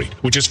concrete,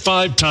 which is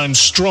 5 times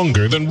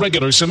stronger than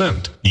regular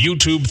cement.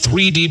 YouTube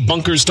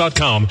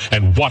 3dbunkers.com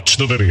and watch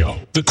the video.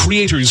 The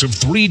creators of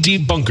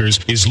 3D Bunkers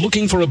is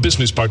looking for a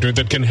business partner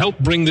that can help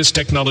bring this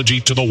technology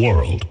to the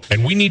world.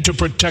 And we need to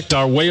protect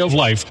our way of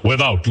life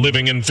without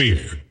living in fear.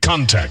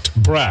 Contact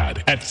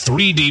Brad at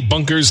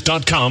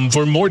 3dbunkers.com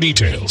for more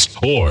details,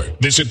 or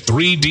visit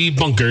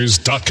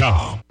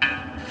 3dbunkers.com.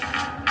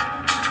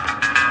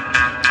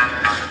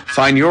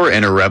 Find your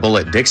inner rebel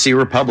at Dixie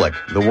Republic,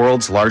 the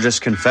world's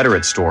largest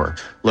Confederate store,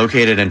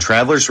 located in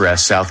Travelers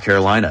Rest, South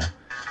Carolina.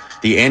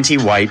 The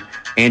anti-white,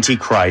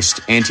 anti-Christ,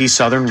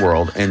 anti-Southern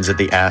world ends at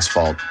the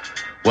asphalt.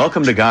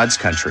 Welcome to God's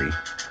country.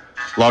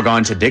 Log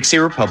on to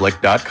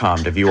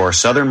DixieRepublic.com to view our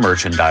Southern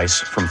merchandise,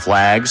 from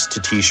flags to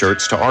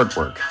t-shirts to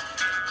artwork.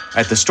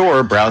 At the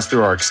store, browse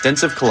through our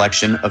extensive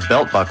collection of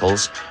belt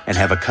buckles and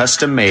have a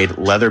custom-made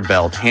leather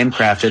belt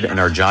handcrafted in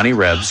our Johnny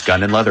Rebs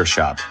Gun and Leather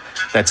Shop.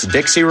 That's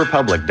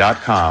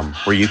DixieRepublic.com,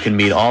 where you can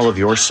meet all of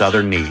your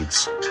Southern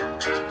needs.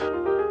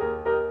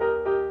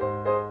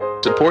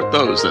 Support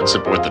those that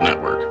support the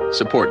network.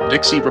 Support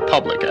Dixie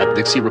Republic at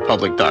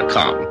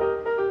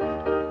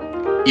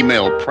DixieRepublic.com.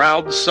 Email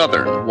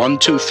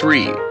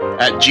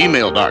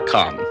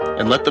ProudSouthern123@gmail.com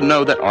and let them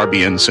know that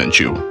RBN sent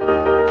you.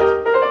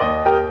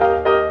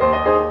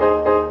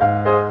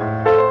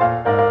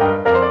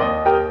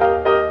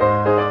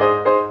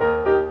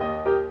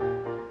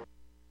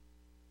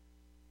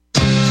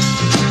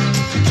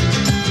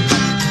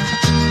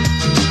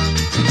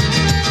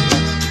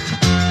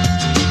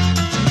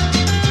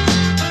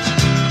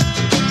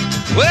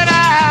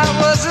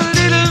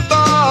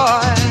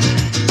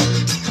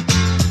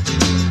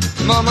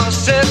 Mama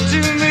said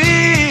to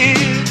me,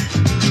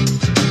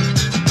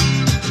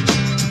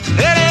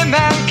 any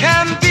man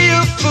can be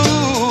a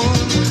fool.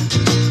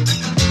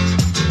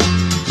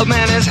 A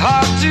man is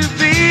hard to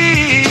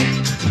be.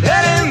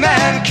 Any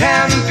man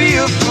can be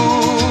a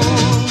fool.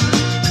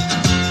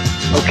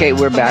 Okay,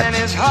 we're back. A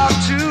man is hard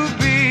to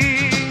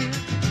be.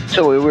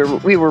 So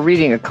we were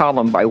reading a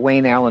column by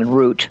Wayne Allyn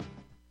Root,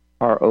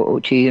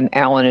 R-O-O-T, and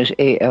Allyn is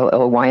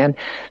A-L-L-Y-N.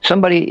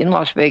 Somebody in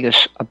Las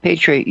Vegas, a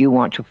patriot you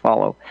want to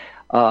follow.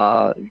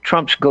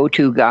 Trump's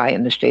go-to guy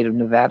in the state of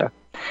Nevada.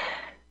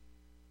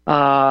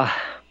 So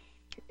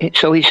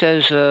he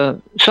says,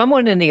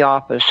 someone in the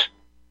office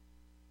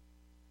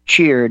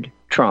cheered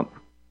Trump.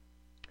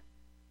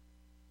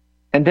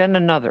 And then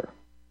another.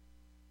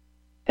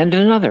 And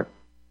another.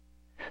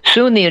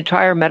 Soon the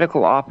entire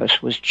medical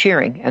office was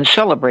cheering and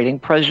celebrating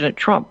President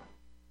Trump.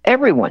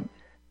 Everyone,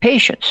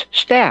 patients,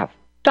 staff,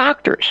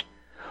 doctors.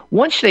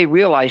 Once they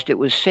realized it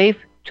was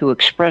safe to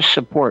express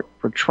support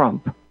for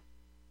Trump,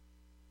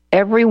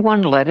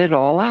 everyone let it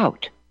all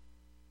out.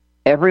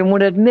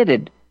 Everyone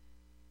admitted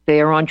they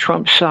are on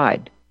Trump's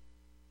side.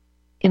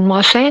 In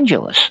Los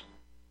Angeles.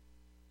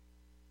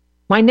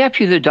 My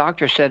nephew, the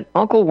doctor, said,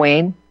 Uncle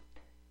Wayne,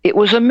 it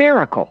was a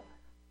miracle.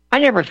 I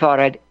never thought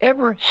I'd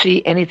ever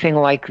see anything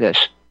like this.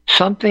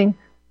 Something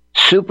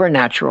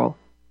supernatural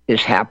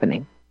is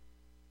happening.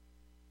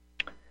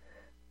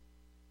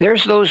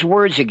 There's those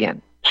words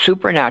again,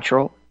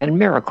 supernatural and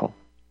miracle.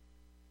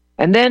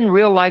 And then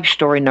real life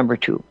story number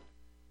 2.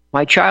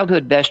 My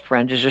childhood best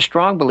friend is a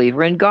strong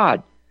believer in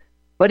God,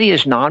 but he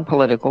is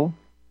non-political.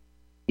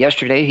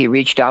 Yesterday, he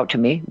reached out to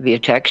me via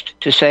text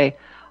to say,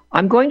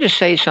 I'm going to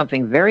say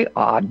something very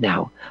odd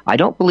now. I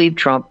don't believe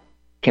Trump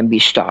can be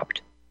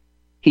stopped.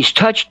 He's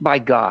touched by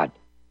God.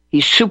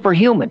 He's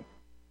superhuman.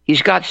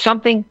 He's got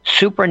something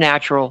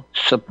supernatural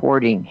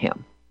supporting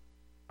him.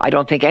 I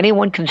don't think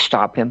anyone can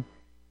stop him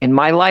in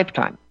my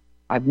lifetime.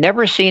 I've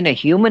never seen a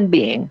human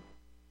being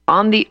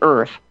on the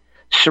earth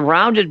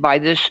surrounded by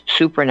this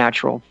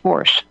supernatural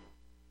force.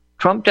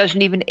 Trump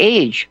doesn't even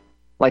age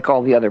like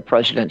all the other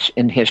presidents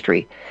in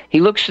history. He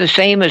looks the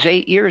same as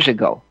 8 years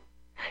ago.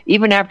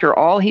 Even after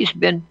all he's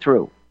been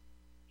through,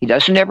 he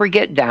doesn't ever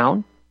get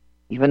down.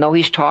 Even though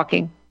he's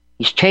taking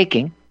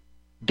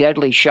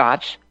deadly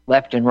shots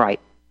left and right.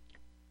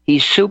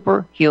 He's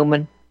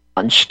superhuman,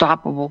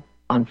 unstoppable,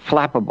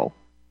 unflappable.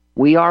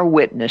 We are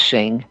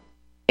witnessing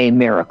a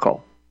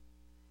miracle.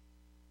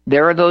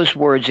 There are those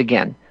words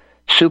again,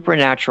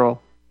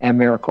 supernatural and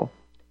miracle.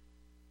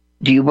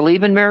 Do you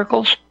believe in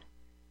miracles?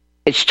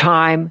 It's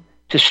time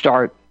to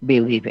start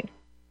believing.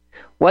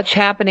 What's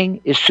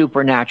happening is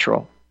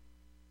supernatural.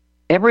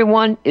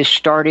 Everyone is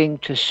starting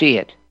to see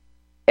it.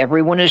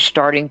 Everyone is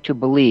starting to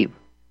believe.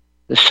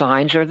 The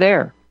signs are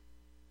there.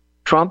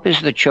 Trump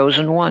is the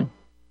chosen one.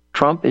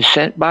 Trump is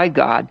sent by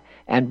God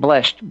and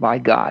blessed by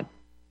God.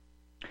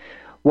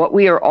 What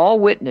we are all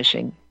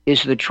witnessing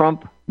is the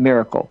Trump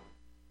miracle.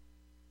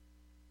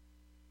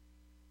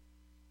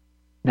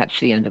 That's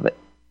the end of it.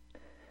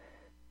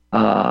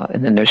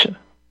 And then there's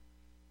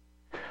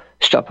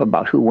stuff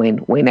about who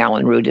Wayne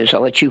Allyn Root is.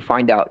 I'll let you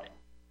find out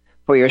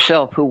for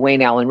yourself who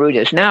Wayne Allyn Root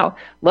is. Now,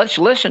 let's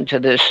listen to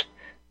this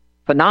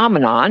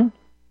phenomenon.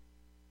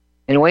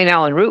 And Wayne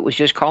Allyn Root was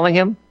just calling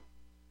him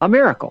a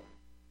miracle.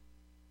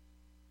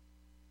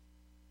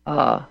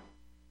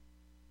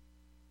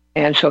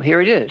 And so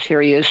here it is.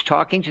 Here he is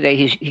talking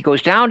today. He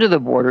goes down to the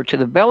border, to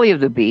the belly of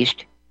the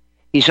beast.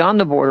 He's on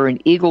the border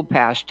in Eagle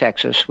Pass,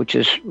 Texas, which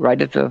is right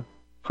at the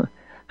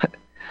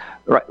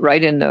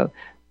right in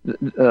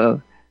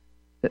the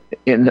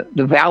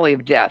valley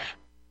of death.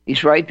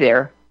 He's right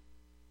there.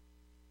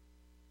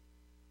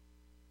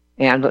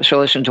 And so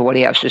listen to what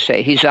he has to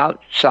say. He's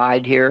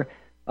outside here,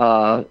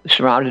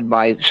 surrounded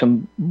by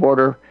some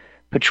border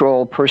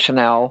patrol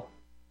personnel,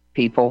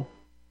 people.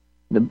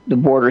 The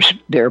border's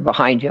there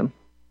behind him.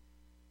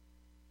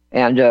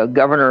 And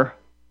Governor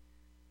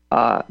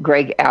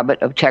Greg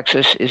Abbott of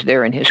Texas is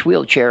there in his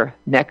wheelchair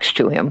next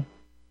to him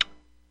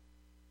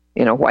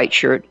in a white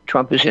shirt.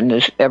 Trump is in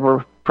his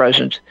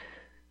ever-present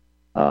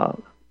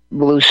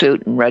blue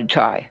suit and red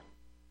tie.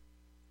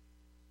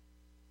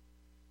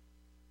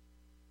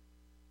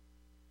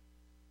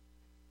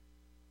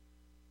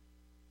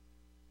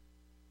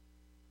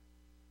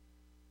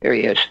 There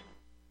he is.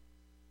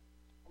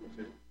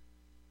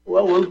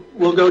 Well,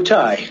 we'll go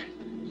tie.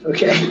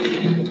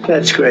 Okay.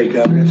 That's great,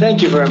 Governor.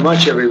 Thank you very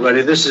much,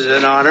 everybody. This is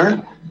an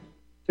honor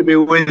to be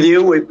with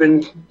you. We've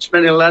been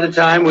spending a lot of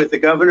time with the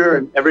governor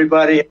and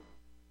everybody.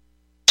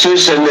 And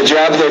the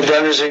job they've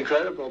done is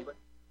incredible. But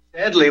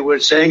sadly, we're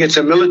saying it's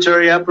a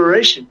military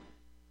operation.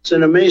 It's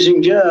an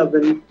amazing job.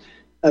 And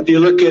if you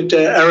look at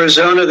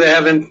Arizona, they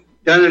haven't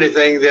done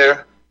anything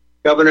there.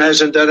 Governor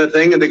hasn't done a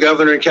thing, and the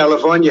governor in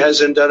California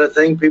hasn't done a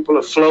thing. People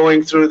are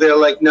flowing through there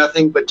like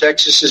nothing, but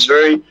Texas is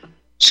very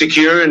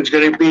secure, and it's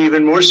going to be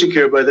even more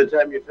secure by the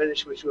time you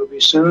finish, which will be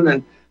soon.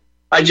 And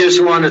I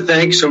just want to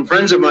thank some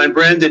friends of mine.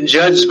 Brandon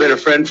Judd has been a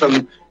friend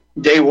from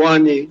day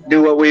one. He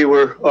knew what we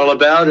were all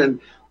about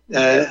and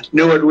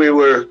knew what we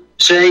were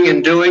saying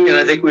and doing, and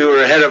I think we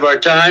were ahead of our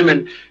time.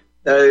 And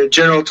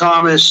General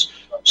Thomas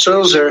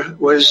Sulzer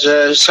was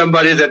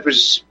somebody that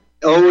was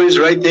always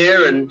right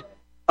there and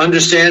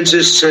understands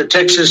this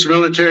Texas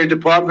military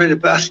department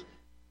about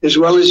as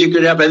well as you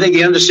could have. I think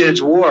he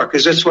understands war,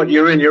 because that's what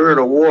you're in. You're in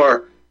a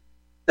war.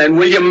 And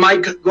William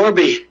Mike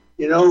Gorby,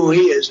 you know who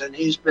he is, and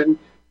he's been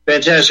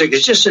fantastic.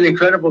 It's just an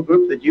incredible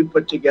group that you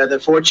put together.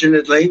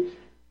 Fortunately,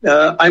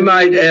 I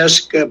might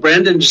ask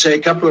Brandon to say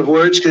a couple of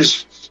words,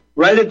 because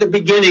right at the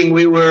beginning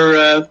we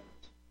were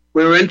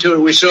into it.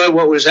 We saw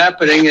what was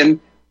happening, and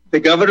the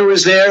governor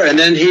was there, and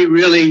then he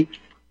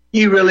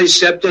really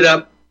stepped it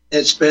up.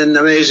 It's been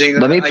amazing.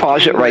 Let me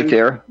pause it right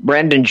there.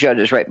 Brandon Judd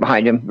is right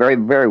behind him. Very,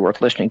 very worth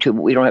listening to,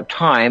 but we don't have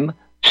time,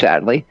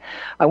 sadly.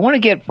 I want to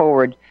get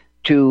forward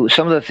to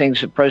some of the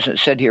things the president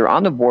said here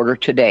on the border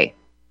today.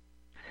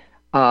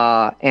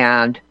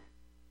 And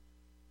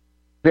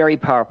very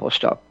powerful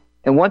stuff.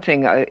 And one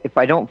thing, if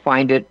I don't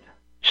find it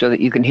so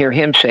that you can hear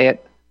him say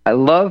it,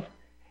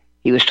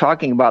 he was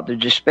talking about the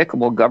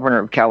despicable governor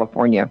of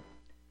California,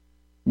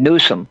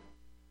 Newsom.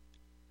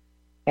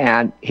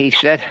 And he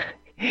said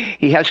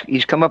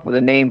he's come up with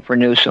a name for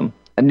Newsom,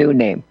 a new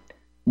name,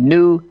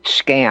 New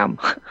Scam.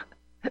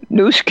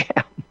 New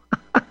Scam.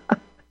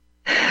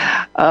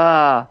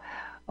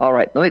 All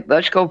right,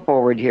 let's go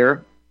forward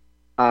here.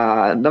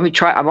 I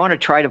want to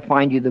try to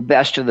find you the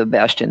best of the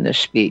best in this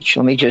speech.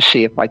 Let me just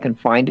see if I can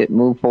find it.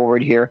 Move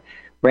forward here.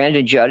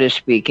 Brandon Judd is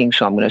speaking,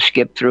 so I'm going to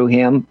skip through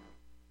him.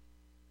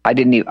 I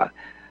don't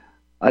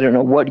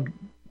know what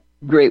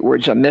great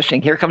words I'm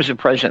missing. Here comes the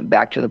president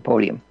back to the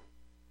podium.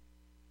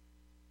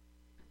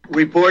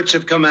 Reports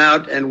have come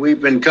out, and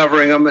we've been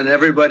covering them, and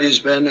everybody's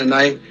been. And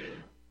I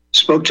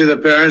spoke to the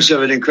parents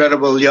of an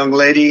incredible young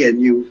lady,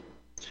 and you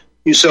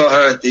saw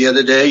her the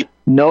other day.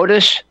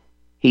 Notice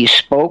he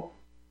spoke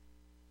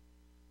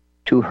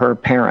to her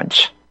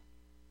parents.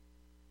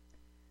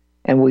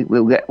 And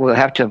we'll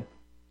have to.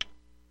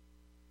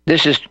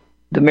 This is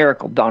the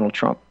miracle, Donald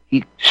Trump.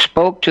 He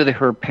spoke to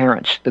her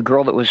parents, the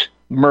girl that was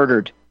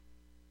murdered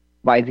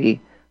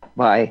allegedly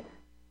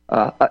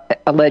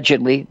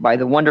by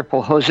the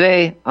wonderful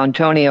Jose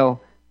Antonio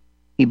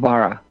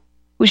Ibarra,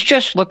 who's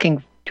just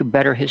looking to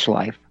better his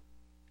life.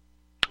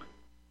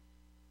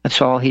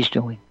 That's all he's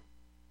doing.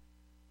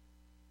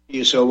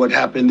 You saw what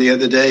happened the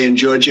other day in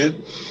Georgia,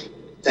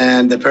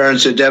 and the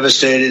parents are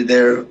devastated.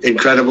 They're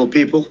incredible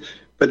people.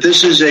 But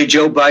this is a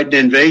Joe Biden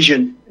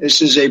invasion.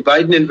 This is a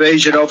Biden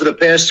invasion over the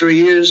past 3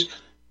 years.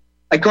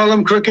 I call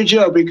him Crooked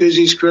Joe because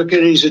he's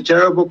crooked. He's a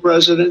terrible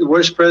president, the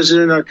worst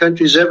president our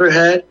country's ever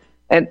had.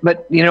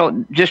 But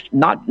just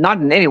not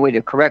in any way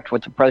to correct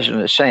what the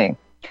president is saying.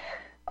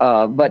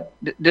 But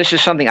this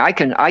is something I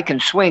can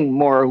swing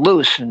more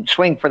loose and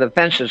swing for the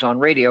fences on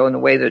radio in a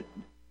way that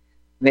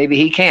maybe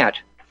he can't,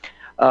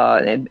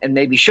 and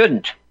maybe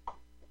shouldn't.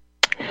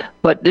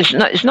 But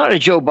it's not a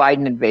Joe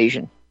Biden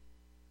invasion.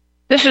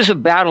 This is a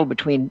battle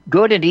between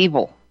good and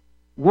evil,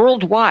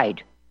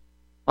 worldwide,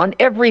 on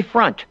every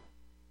front.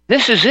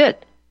 This is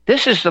it.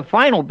 This is the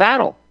final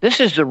battle. This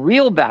is the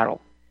real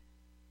battle.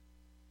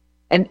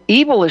 And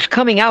evil is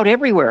coming out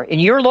everywhere, in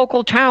your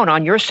local town,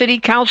 on your city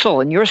council,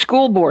 in your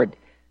school board,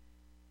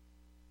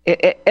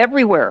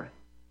 everywhere,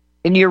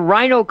 in your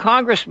rhino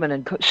congressmen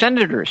and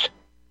senators.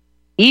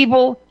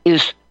 Evil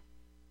is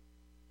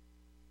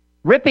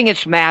ripping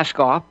its mask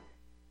off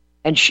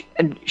and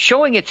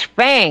showing its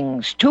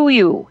fangs to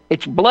you,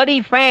 its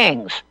bloody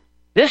fangs.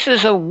 This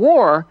is a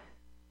war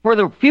for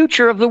the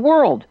future of the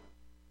world.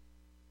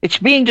 It's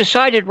being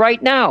decided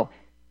right now.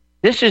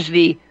 This is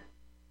the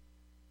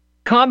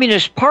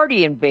Communist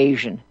Party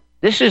invasion.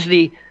 This is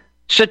the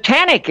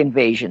satanic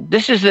invasion.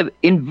 This is the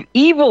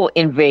evil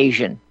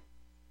invasion.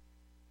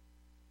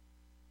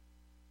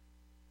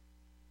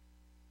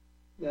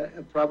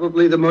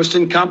 Probably the most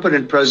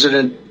incompetent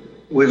president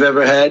we've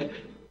ever had.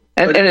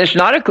 And it's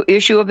not an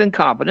issue of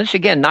incompetence.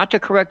 Again, not to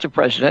correct the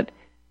president.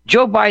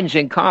 Joe Biden's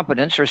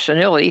incompetence or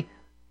senility,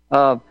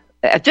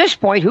 at this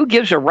point, who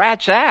gives a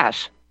rat's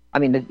ass? I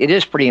mean, it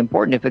is pretty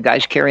important if the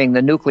guy's carrying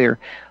the nuclear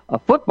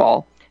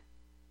football.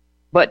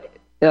 But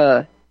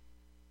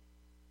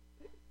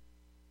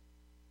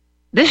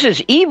this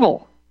is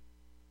evil.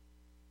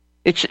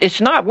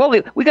 It's not, well,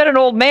 we got an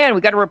old man,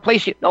 we got to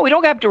replace it. No, we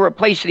don't have to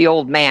replace the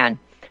old man.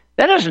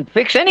 That doesn't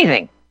fix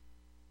anything.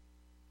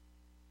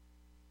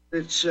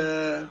 It's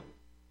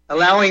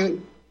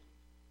allowing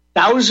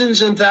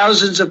thousands and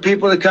thousands of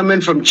people to come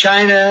in from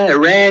China,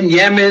 Iran,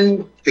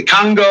 Yemen, the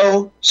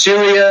Congo,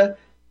 Syria,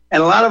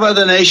 and a lot of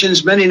other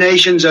nations. Many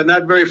nations are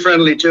not very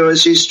friendly to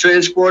us. He's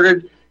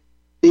transported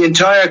the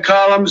entire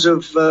columns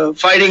of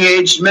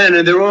fighting-aged men,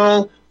 and they're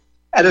all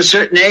at a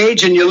certain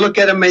age, and you look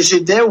at them and say,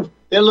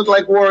 they look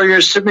like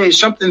warriors to me.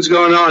 Something's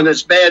going on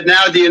that's bad.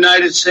 Now the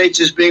United States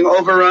is being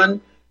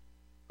overrun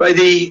by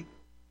the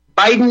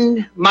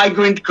Biden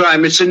migrant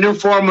crime. It's a new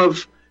form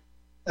of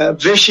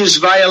vicious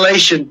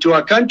violation to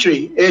our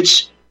country.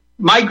 It's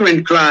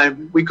migrant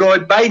crime. We call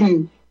it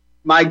Biden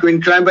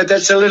migrant crime, but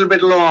that's a little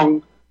bit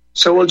long,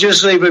 so we'll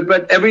just leave it.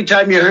 But every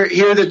time you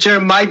hear the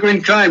term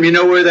migrant crime, you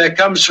know where that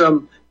comes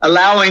from.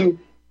 Allowing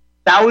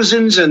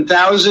thousands and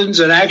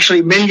thousands and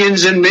actually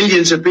millions and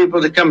millions of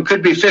people to come.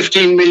 Could be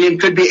 15 million,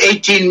 could be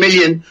 18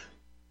 million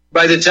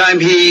by the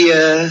time he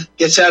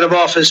gets out of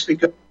office.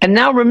 And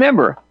now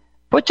remember,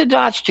 put the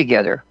dots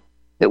together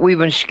that we've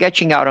been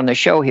sketching out on the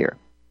show here.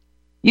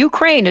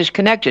 Ukraine is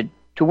connected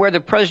to where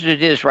the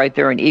president is right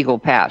there in Eagle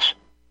Pass.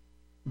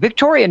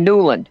 Victoria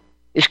Nuland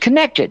is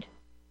connected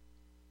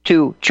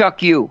to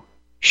Chuck U,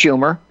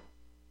 Schumer,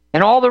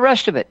 and all the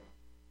rest of it.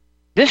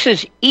 This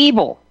is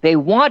evil. They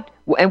want,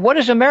 and what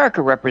does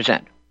America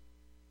represent?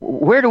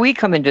 Where do we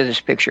come into this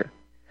picture?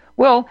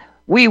 Well,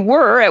 we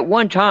were at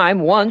one time,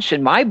 once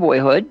in my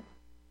boyhood,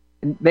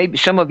 and maybe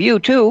some of you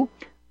too,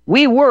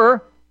 we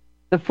were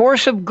the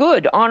force of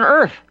good on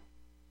earth.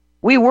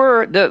 We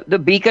were the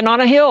beacon on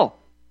a hill.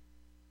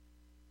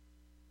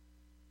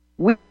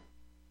 We were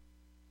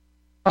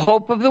the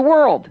hope of the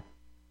world.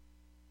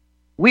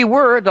 We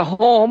were the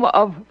home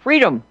of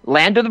freedom,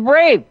 land of the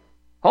brave,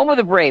 home of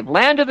the brave,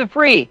 land of the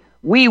free.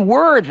 We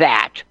were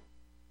that,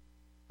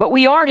 but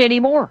we aren't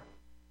anymore.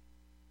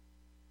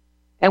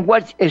 And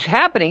what is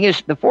happening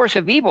is the force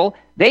of evil,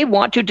 they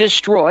want to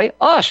destroy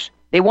us.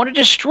 They want to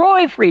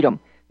destroy freedom.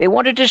 They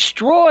want to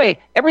destroy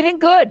everything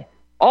good,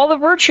 all the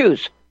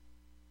virtues.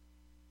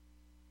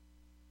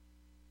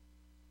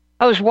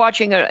 I was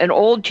watching an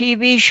old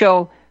TV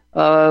show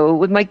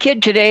with my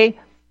kid today,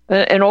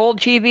 an old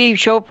TV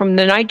show from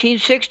the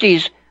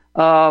 1960s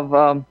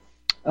of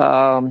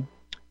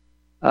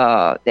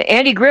the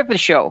Andy Griffith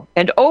Show,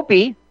 and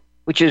Opie,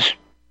 which is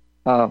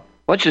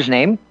what's his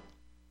name?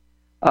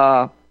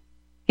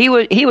 He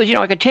was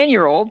like a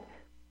 10-year-old.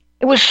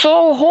 It was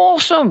so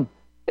wholesome.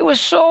 It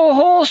was so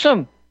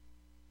wholesome.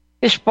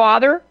 His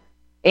father,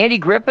 Andy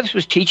Griffith,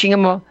 was teaching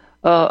him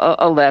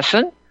a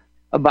lesson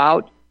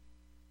about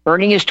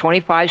earning his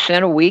 25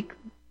 cent a week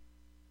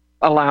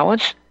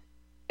allowance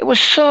It was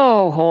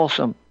so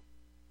wholesome.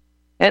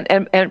 And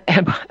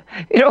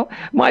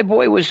my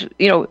boy was,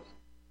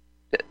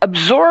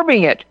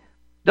 absorbing it.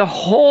 The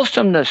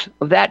wholesomeness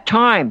of that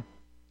time,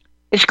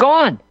 it's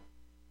gone.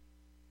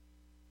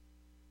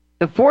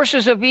 The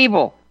forces of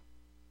evil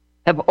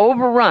have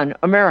overrun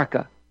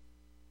America.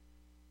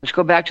 Let's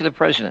go back to the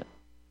president.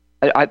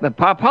 I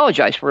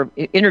apologize for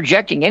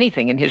interjecting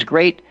anything in his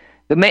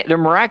the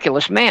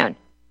miraculous man.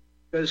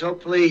 Because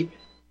hopefully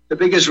the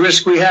biggest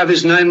risk we have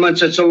is 9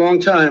 months. That's a long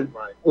time.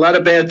 Right. A lot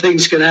of bad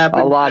things can happen.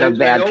 A lot of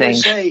bad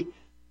things. Say,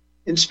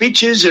 in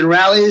speeches and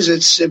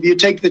rallies, if you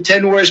take the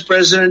 10 worst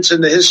presidents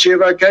in the history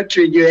of our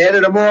country and you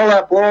added them all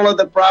up, all of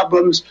the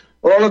problems,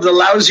 all of the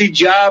lousy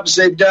jobs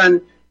they've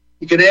done,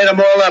 you can add them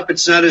all up.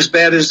 It's not as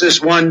bad as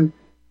this one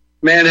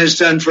man has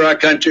done for our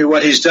country.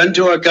 What he's done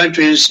to our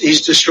country is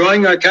he's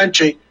destroying our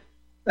country.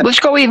 Let's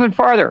go even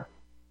farther.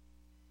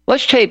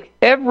 Let's take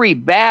every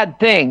bad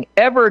thing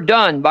ever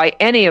done by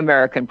any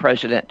American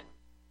president,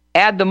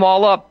 add them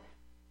all up,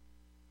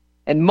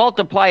 and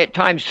multiply it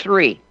times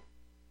 3.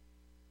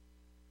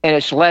 And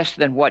it's less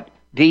than what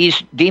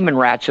these demon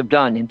rats have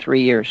done in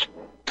 3 years.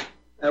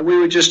 We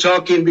were just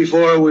talking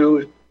before.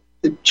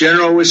 The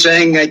general was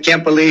saying, he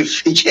can't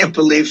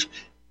believe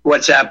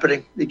what's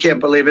happening. He can't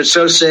believe it. It's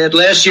so sad.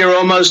 Last year,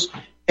 almost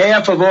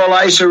half of all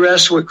ICE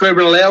arrests were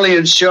criminal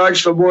aliens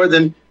charged for more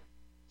than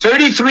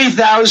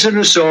 33,000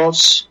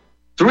 assaults,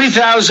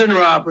 3,000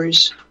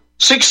 robberies,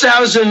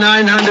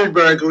 6,900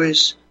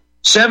 burglaries,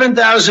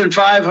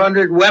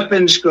 7,500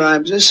 weapons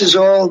crimes. This is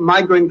all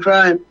migrant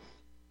crime.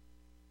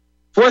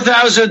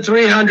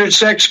 4,300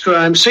 sex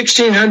crimes,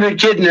 1,600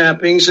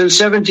 kidnappings, and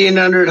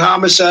 1,700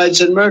 homicides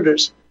and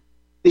murders.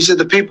 These are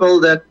the people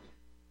that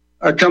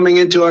are coming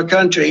into our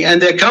country.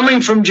 And they're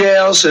coming from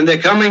jails, and they're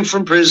coming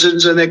from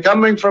prisons, and they're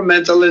coming from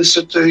mental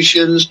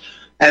institutions,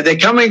 and they're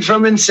coming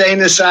from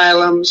insane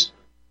asylums.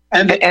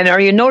 And are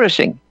you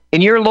noticing,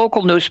 in your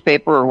local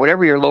newspaper or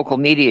whatever your local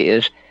media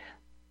is,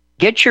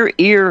 get your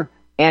ear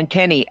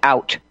antennae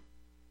out.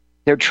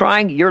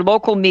 Your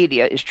local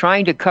media is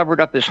trying to cover it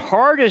up as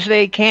hard as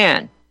they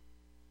can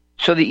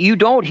so that you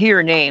don't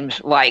hear names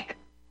like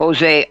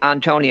Jose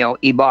Antonio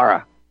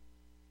Ibarra.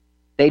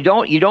 You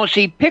don't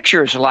see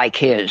pictures like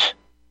his.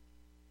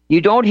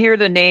 You don't hear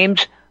the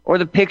names or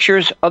the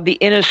pictures of the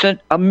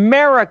innocent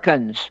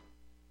Americans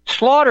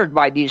slaughtered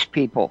by these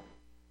people.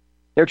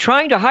 They're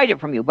trying to hide it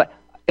from you, but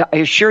I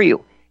assure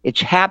you, it's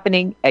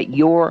happening at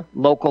your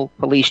local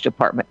police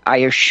department. I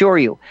assure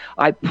you.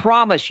 I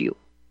promise you.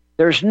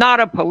 There's not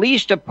a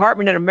police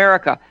department in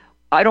America.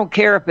 I don't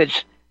care if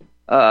it's,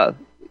 I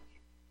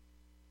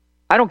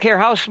don't care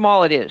how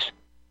small it is.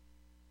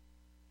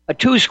 A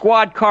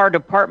 2-squad car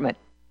department.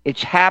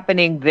 It's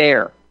happening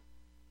there.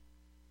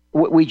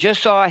 We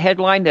just saw a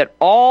headline that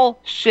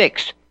all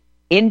 6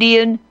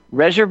 Indian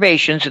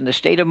reservations in the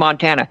state of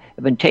Montana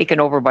have been taken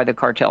over by the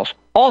cartels.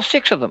 All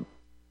 6 of them.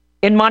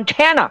 In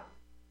Montana.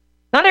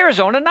 Not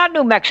Arizona, not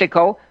New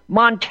Mexico.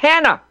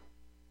 Montana.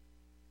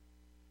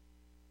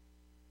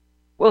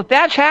 Well, if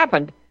that's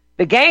happened,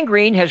 the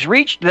gangrene has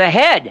reached the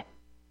head.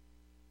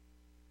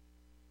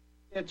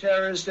 They're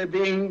terrorists. They're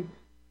being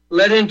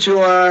led into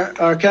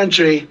our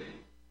country.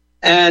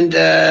 And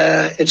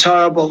it's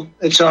horrible.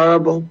 It's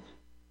horrible.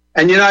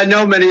 And, I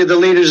know many of the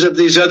leaders of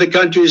these other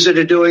countries that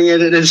are doing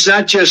it. And it's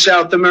not just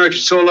South America.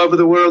 It's all over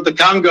the world. The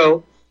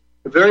Congo,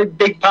 a very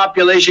big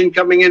population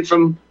coming in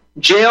from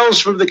jails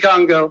from the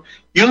Congo.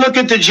 You look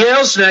at the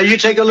jails now. You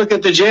take a look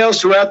at the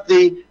jails throughout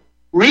the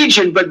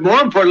region, but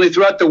more importantly,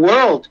 throughout the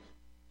world.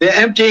 They're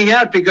emptying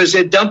out because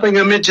they're dumping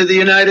them into the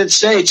United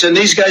States. And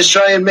these guys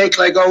try and make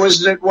like, oh,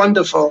 isn't it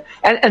wonderful?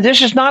 And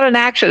this is not an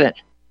accident.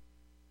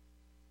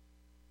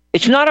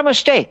 It's not a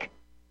mistake.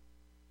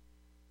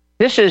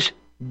 This is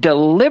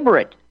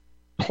deliberate,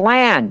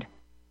 planned,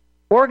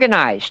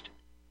 organized,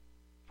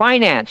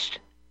 financed,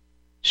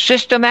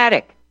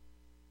 systematic.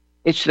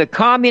 It's the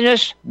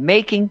communists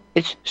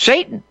it's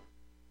Satan.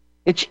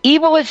 It's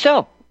evil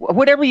itself,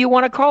 whatever you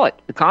want to call it.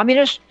 The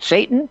communists,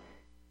 Satan,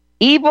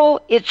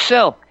 evil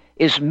itself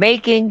is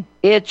making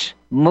its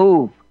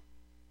move.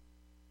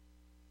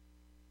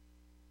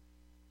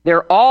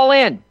 They're all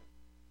in.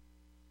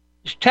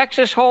 It's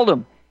Texas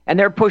Hold'em, and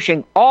they're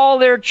pushing all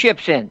their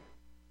chips in.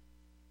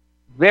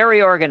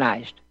 Very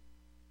organized.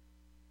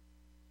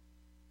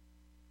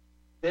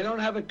 They don't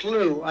have a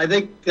clue. I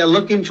think they're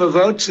looking for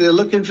votes. They're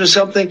looking for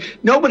something.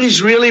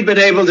 Nobody's really been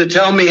able to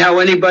tell me how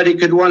anybody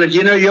could want it.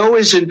 You're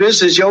always in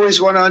business. You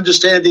always want to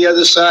understand the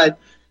other side.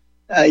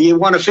 You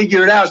want to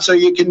figure it out so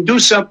you can do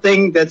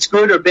something that's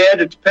good or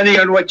bad, depending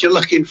on what you're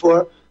looking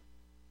for.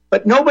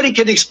 But nobody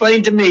can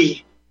explain to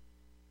me,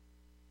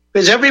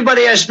 because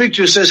everybody I speak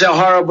to says how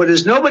horrible it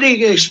is. Nobody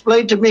can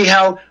explain to me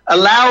how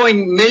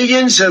allowing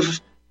millions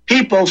of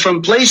people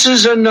from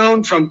places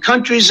unknown, from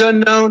countries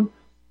unknown,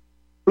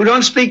 who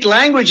don't speak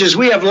languages.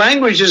 We have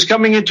languages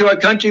coming into our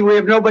country. We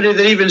have nobody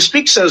that even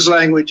speaks those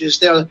languages.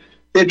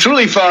 They're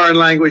truly foreign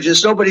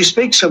languages. Nobody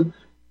speaks them.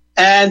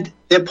 And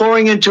they're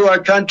pouring into our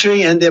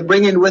country, and they're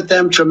bringing with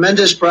them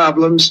tremendous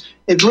problems,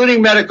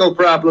 including medical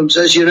problems,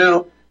 as you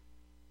know.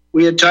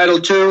 we had Title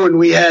II and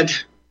we had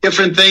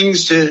different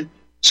things to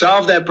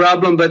solve that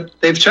problem, but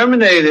they've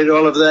terminated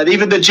all of that.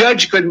 Even the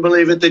judge couldn't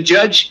believe it. The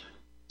judge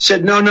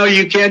said, no,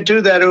 you can't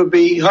do that. It would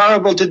be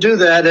horrible to do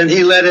that. And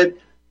he let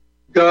it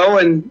go.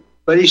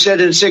 But he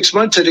said in 6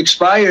 months it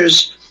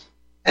expires.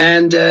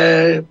 And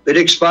it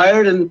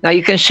expired. And now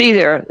you can see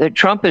there that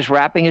Trump is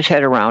wrapping his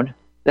head around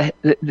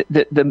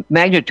the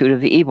magnitude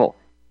of the evil.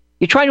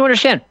 You're trying to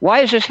understand,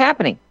 why is this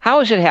happening? How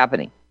is it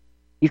happening?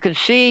 You can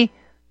see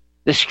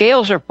the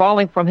scales are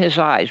falling from his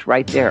eyes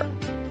right there.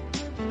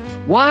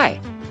 Why?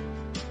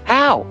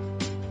 How?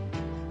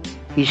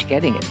 He's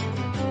getting it.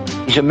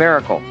 He's a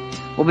miracle.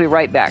 We'll be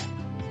right back.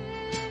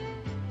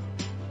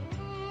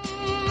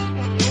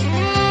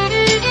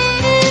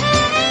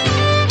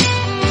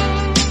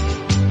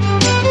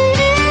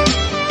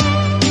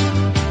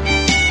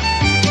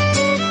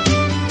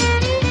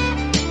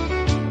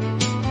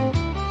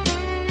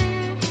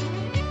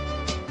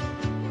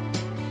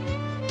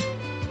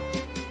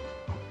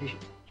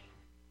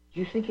 Do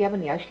you think you have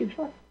any ice cubes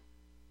left?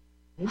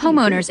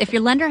 Homeowners, if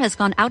your lender has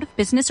gone out of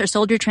business or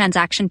sold your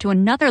transaction to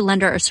another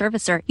lender or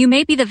servicer, you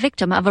may be the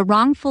victim of a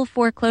wrongful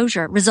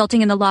foreclosure,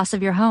 resulting in the loss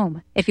of your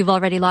home. If you've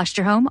already lost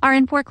your home, are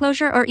in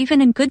foreclosure, or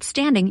even in good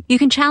standing, you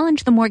can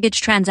challenge the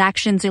mortgage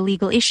transaction's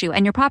illegal issue,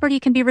 and your property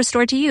can be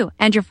restored to you,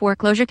 and your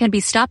foreclosure can be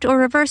stopped or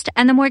reversed,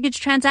 and the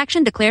mortgage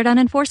transaction declared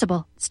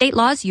unenforceable. State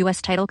laws,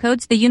 U.S. title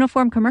codes, the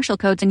Uniform Commercial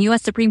Codes, and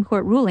U.S. Supreme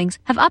Court rulings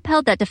have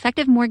upheld that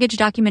defective mortgage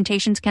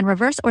documentations can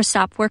reverse or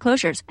stop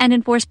foreclosures and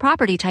enforce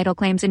property title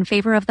claims in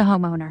favor of the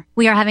homeowner.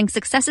 We are having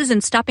successes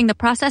in stopping the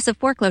process of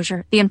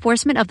foreclosure, the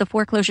enforcement of the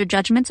foreclosure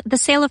judgments, the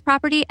sale of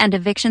property, and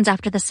evictions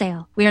after the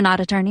sale. We are not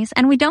attorneys,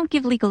 and we don't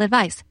give legal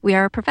advice. We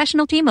are a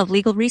professional team of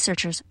legal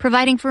researchers,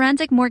 providing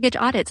forensic mortgage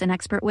audits and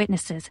expert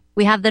witnesses.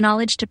 We have the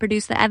knowledge to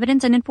produce the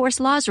evidence and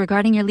enforce laws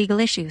regarding your legal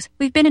issues.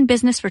 We've been in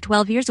business for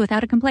 12 years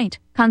without a complaint.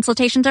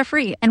 Consultations are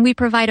free, and we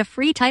provide a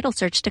free title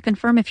search to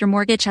confirm if your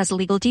mortgage has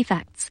legal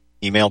defects.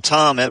 Email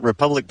Tom at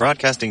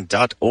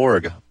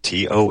republicbroadcasting.org.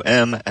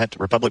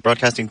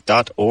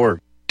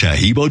 TOM@republicbroadcasting.org.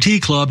 Tahibo Tea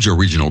Club's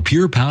original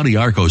Pure Pau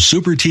d'Arco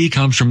Super Tea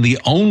comes from the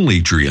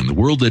only tree in the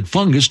world that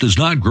fungus does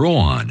not grow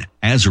on.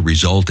 As a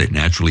result, it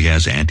naturally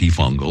has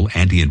antifungal,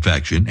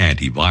 anti-infection,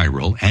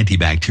 antiviral,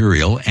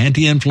 antibacterial,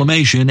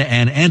 anti-inflammation,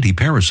 and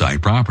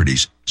anti-parasite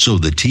properties. So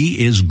the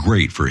tea is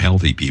great for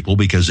healthy people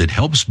because it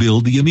helps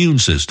build the immune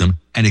system,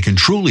 and it can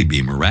truly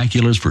be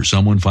miraculous for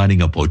someone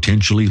fighting a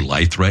potentially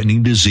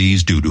life-threatening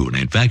disease due to an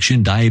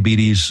infection,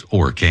 diabetes,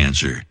 or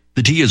cancer.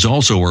 The tea is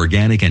also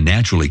organic and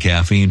naturally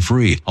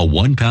caffeine-free. A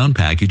 1-pound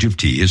package of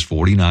tea is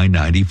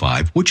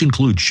 $49.95, which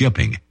includes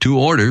shipping. To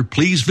order,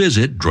 please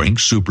visit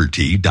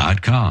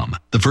drinksupertea.com.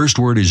 The first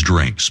word is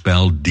drink,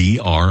 spelled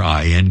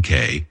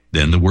D-R-I-N-K,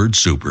 then the word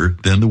super,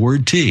 then the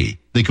word tea.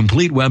 The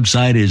complete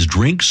website is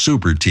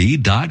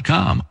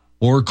drinksupertea.com.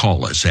 Or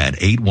call us at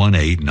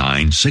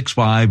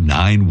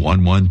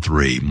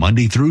 818-965-9113,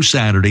 Monday through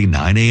Saturday,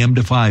 9 a.m.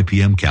 to 5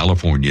 p.m.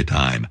 California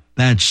time.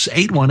 That's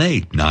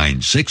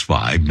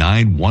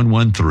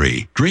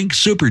 818-965-9113,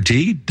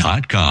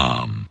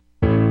 drinksupertea.com.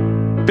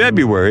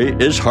 February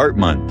is Heart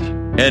Month,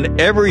 and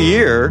every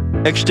year,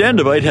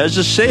 Extendivite has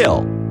a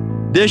sale.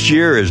 This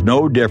year is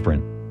no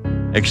different.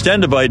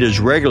 Extendivite is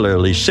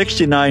regularly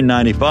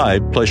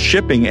 $69.95 plus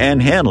shipping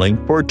and handling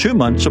for a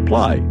 2-month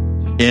supply.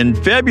 In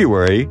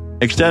February,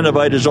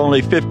 Extendivite is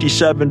only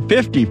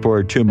 $57.50 for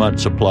a 2-month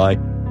supply,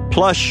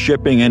 plus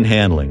shipping and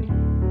handling.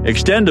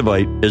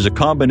 Extendivite is a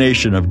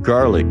combination of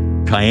garlic,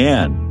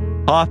 cayenne,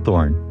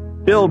 hawthorn,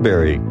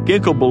 bilberry,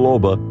 ginkgo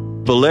biloba,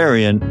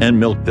 valerian, and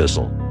milk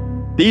thistle.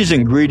 These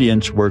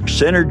ingredients work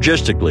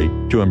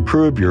synergistically to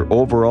improve your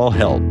overall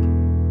health.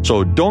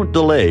 So don't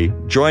delay.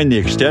 Join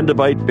the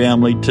Extendivite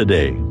family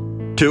today.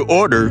 To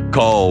order,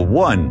 call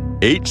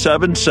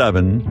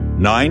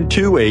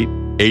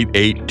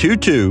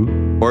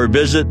 1-877-928-8822 or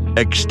visit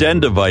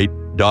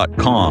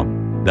extendivite.com.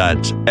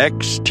 That's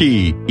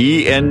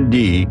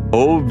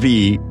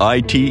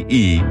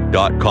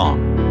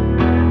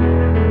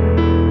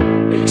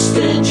XTENDOVITE.com.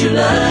 Extend your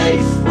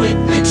life with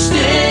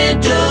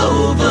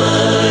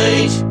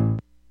Extendovite.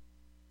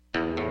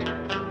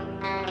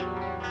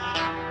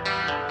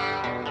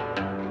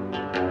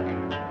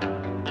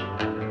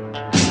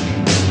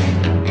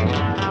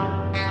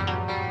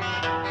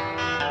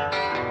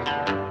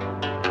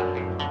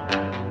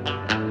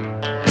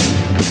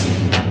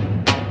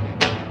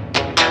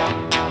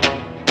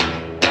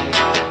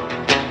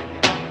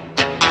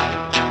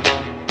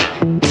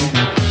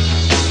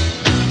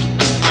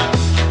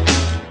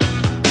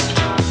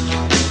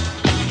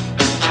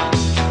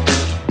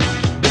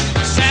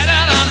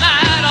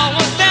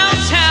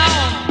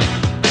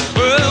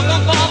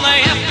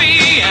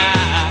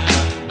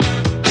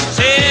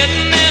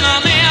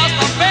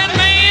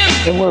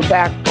 We're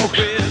back, folks.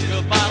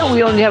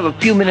 We only have a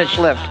few minutes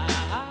left.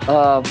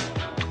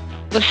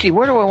 Let's see,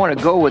 where do I want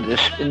to go with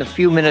this in the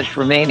few minutes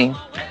remaining?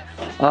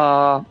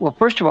 Well,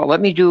 first of all, let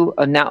me do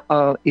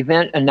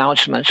event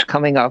announcements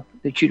coming up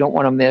that you don't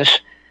want to miss.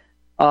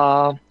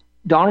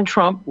 Donald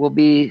Trump will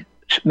be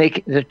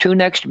making the 2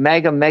 next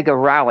mega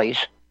rallies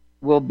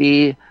will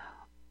be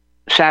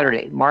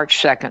Saturday,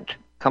 March 2nd,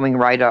 coming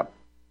right up.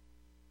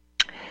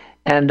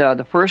 And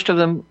the first of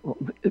them,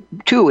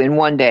 2 in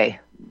one day,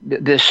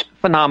 this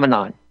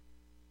phenomenon,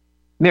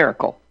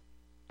 miracle.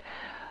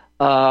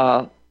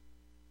 March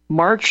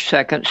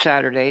 2nd,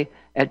 Saturday,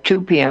 at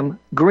 2 p.m.,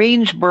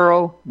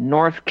 Greensboro,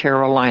 North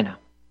Carolina.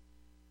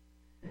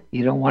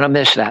 You don't want to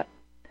miss that.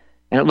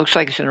 And it looks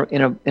like it's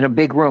in a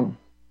big room.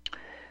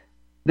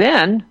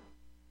 Then,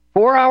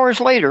 4 hours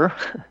later,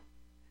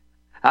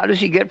 how does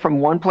he get from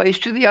one place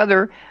to the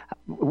other?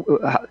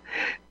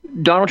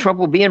 Donald Trump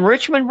will be in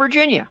Richmond,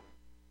 Virginia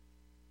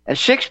at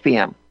 6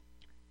 p.m.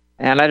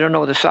 And I don't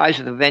know the size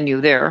of the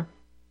venue there.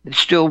 It's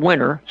still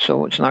winter,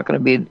 so it's not going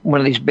to be one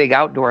of these big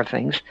outdoor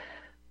things.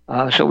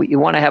 So you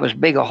want to have as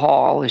big a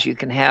hall as you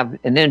can have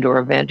an indoor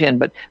event in.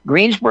 But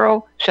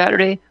Greensboro,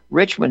 Saturday,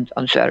 Richmond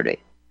on Saturday.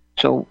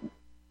 So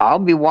I'll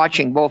be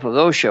watching both of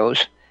those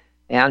shows.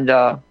 And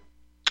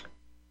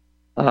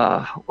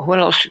what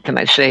else can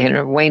I say in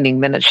the waning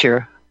minutes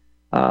here?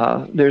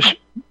 There's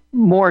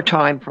more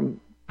time from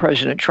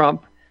President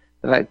Trump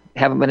that I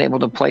haven't been able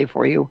to play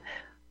for you.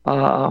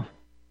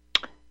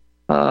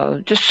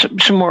 Just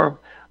some more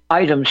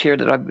items here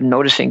that I've been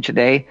noticing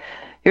today.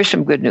 Here's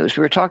some good news.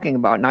 We were talking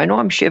about, and I know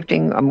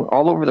I'm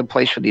all over the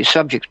place with these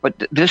subjects, but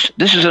this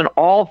is an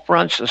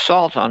all-fronts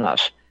assault on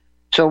us.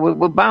 So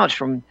we'll bounce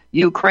from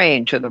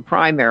Ukraine to the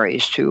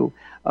primaries to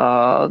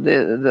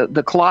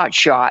the clot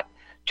shot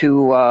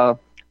to,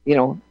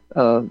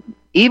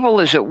 evil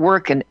is at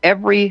work in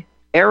every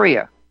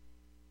area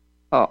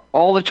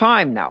all the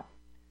time now.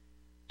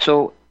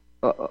 So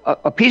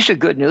a piece of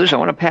good news, I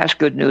want to pass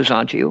good news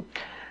on to you.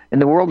 In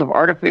the world of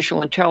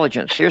artificial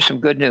intelligence, here's some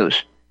good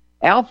news.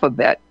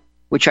 Alphabet,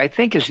 which I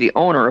think is the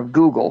owner of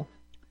Google,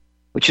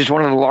 which is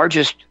one of the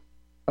largest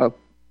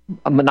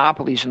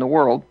monopolies in the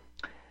world,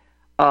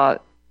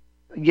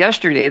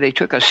 yesterday they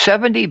took a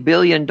 $70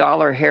 billion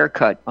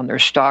haircut on their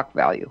stock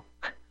value.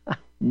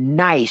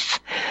 Nice.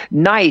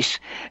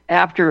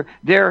 After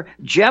their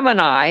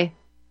Gemini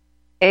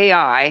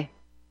AI,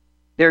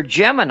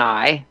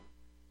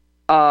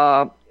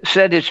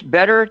 said it's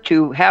better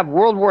to have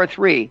World War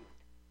III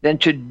than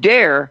to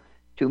dare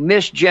to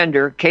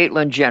misgender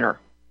Caitlyn Jenner.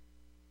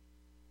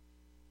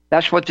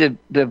 That's what the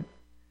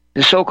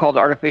so-called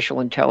artificial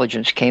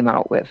intelligence came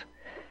out with.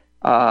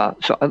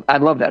 So I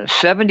love that. A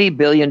 $70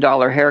 billion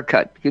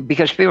haircut,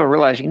 because people are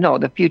realizing, no,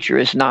 the future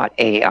is not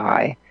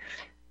AI.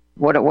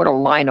 What a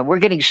lineup. We're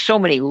getting so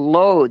many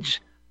loads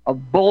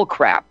of bull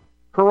crap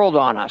hurled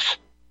on us.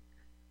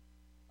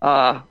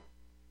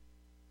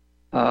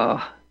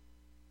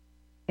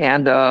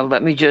 And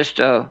let me just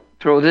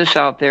throw this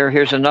out there.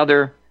 Here's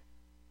another.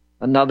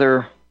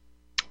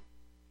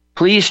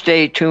 Please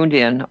stay tuned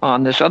in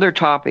on this other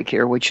topic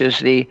here, which is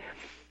there's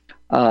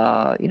the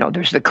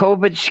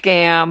COVID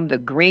scam, the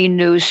Green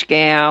News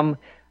scam,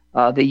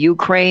 the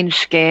Ukraine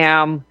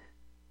scam,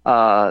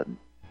 scam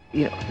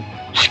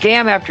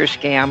after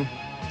scam.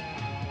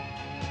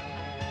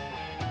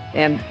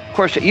 And of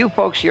course, you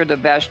folks, you're the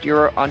best.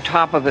 You're on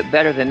top of it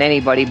better than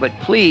anybody. But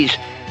please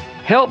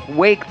help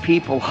wake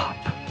people up,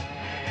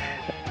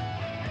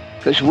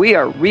 because we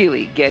are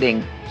really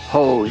getting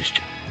hosed.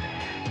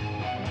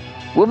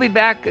 We'll be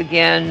back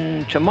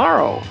again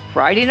tomorrow,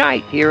 Friday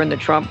night, here in the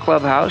Trump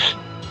Clubhouse.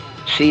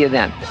 See you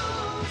then.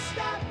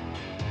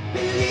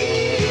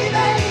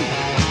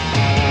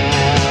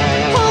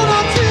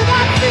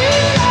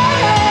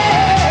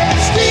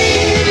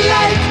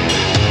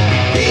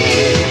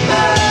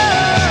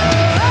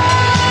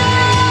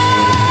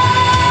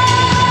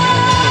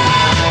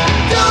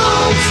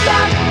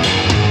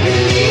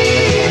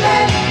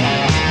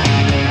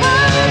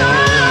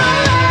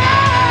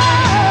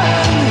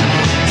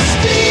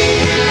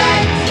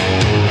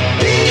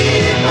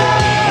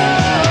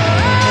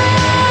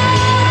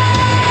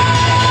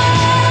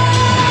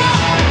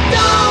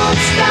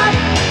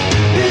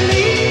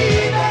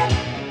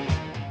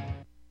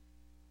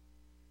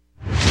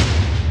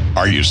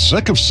 Are you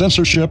sick of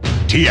censorship?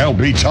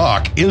 TLB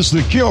Talk is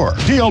the cure.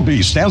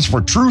 TLB stands for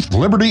Truth,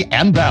 Liberty,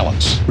 and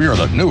Balance. We are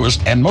the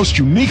newest and most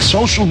unique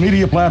social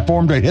media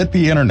platform to hit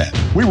the internet.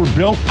 We were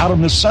built out of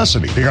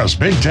necessity because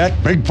Big Tech,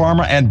 Big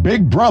Pharma, and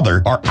Big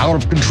Brother are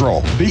out of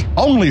control. The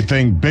only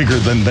thing bigger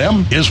than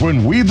them is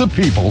when we, the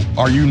people,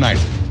 are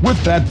united.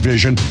 With that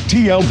vision,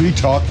 TLB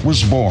Talk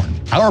was born.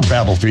 Our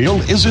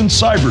battlefield is in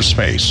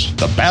cyberspace.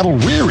 The battle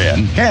we're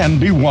in can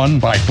be won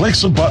by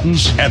clicks of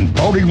buttons and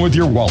voting with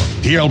your wallet.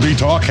 TLB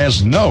Talk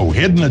has no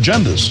hidden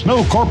agendas,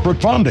 no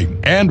corporate funding,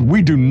 and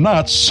we do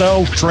not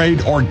sell,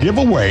 trade, or give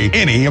away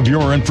any of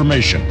your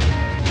information.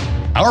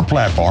 Our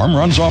platform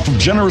runs off of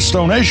generous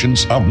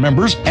donations of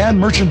members and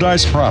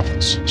merchandise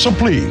profits. So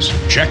please,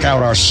 check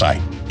out our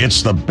site.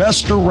 It's the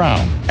best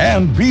around.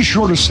 And be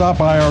sure to stop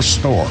by our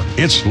store.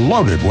 It's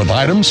loaded with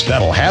items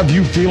that'll have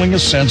you feeling a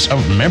sense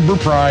of member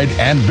pride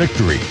and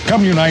victory.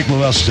 Come unite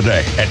with us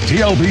today at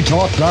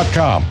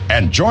tlbtalk.com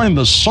and join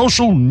the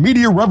social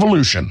media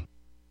revolution.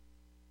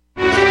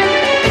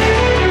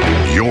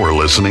 You're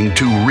listening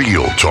to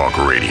Real Talk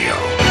Radio,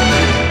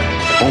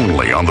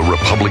 only on the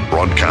Republic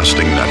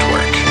Broadcasting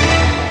Network.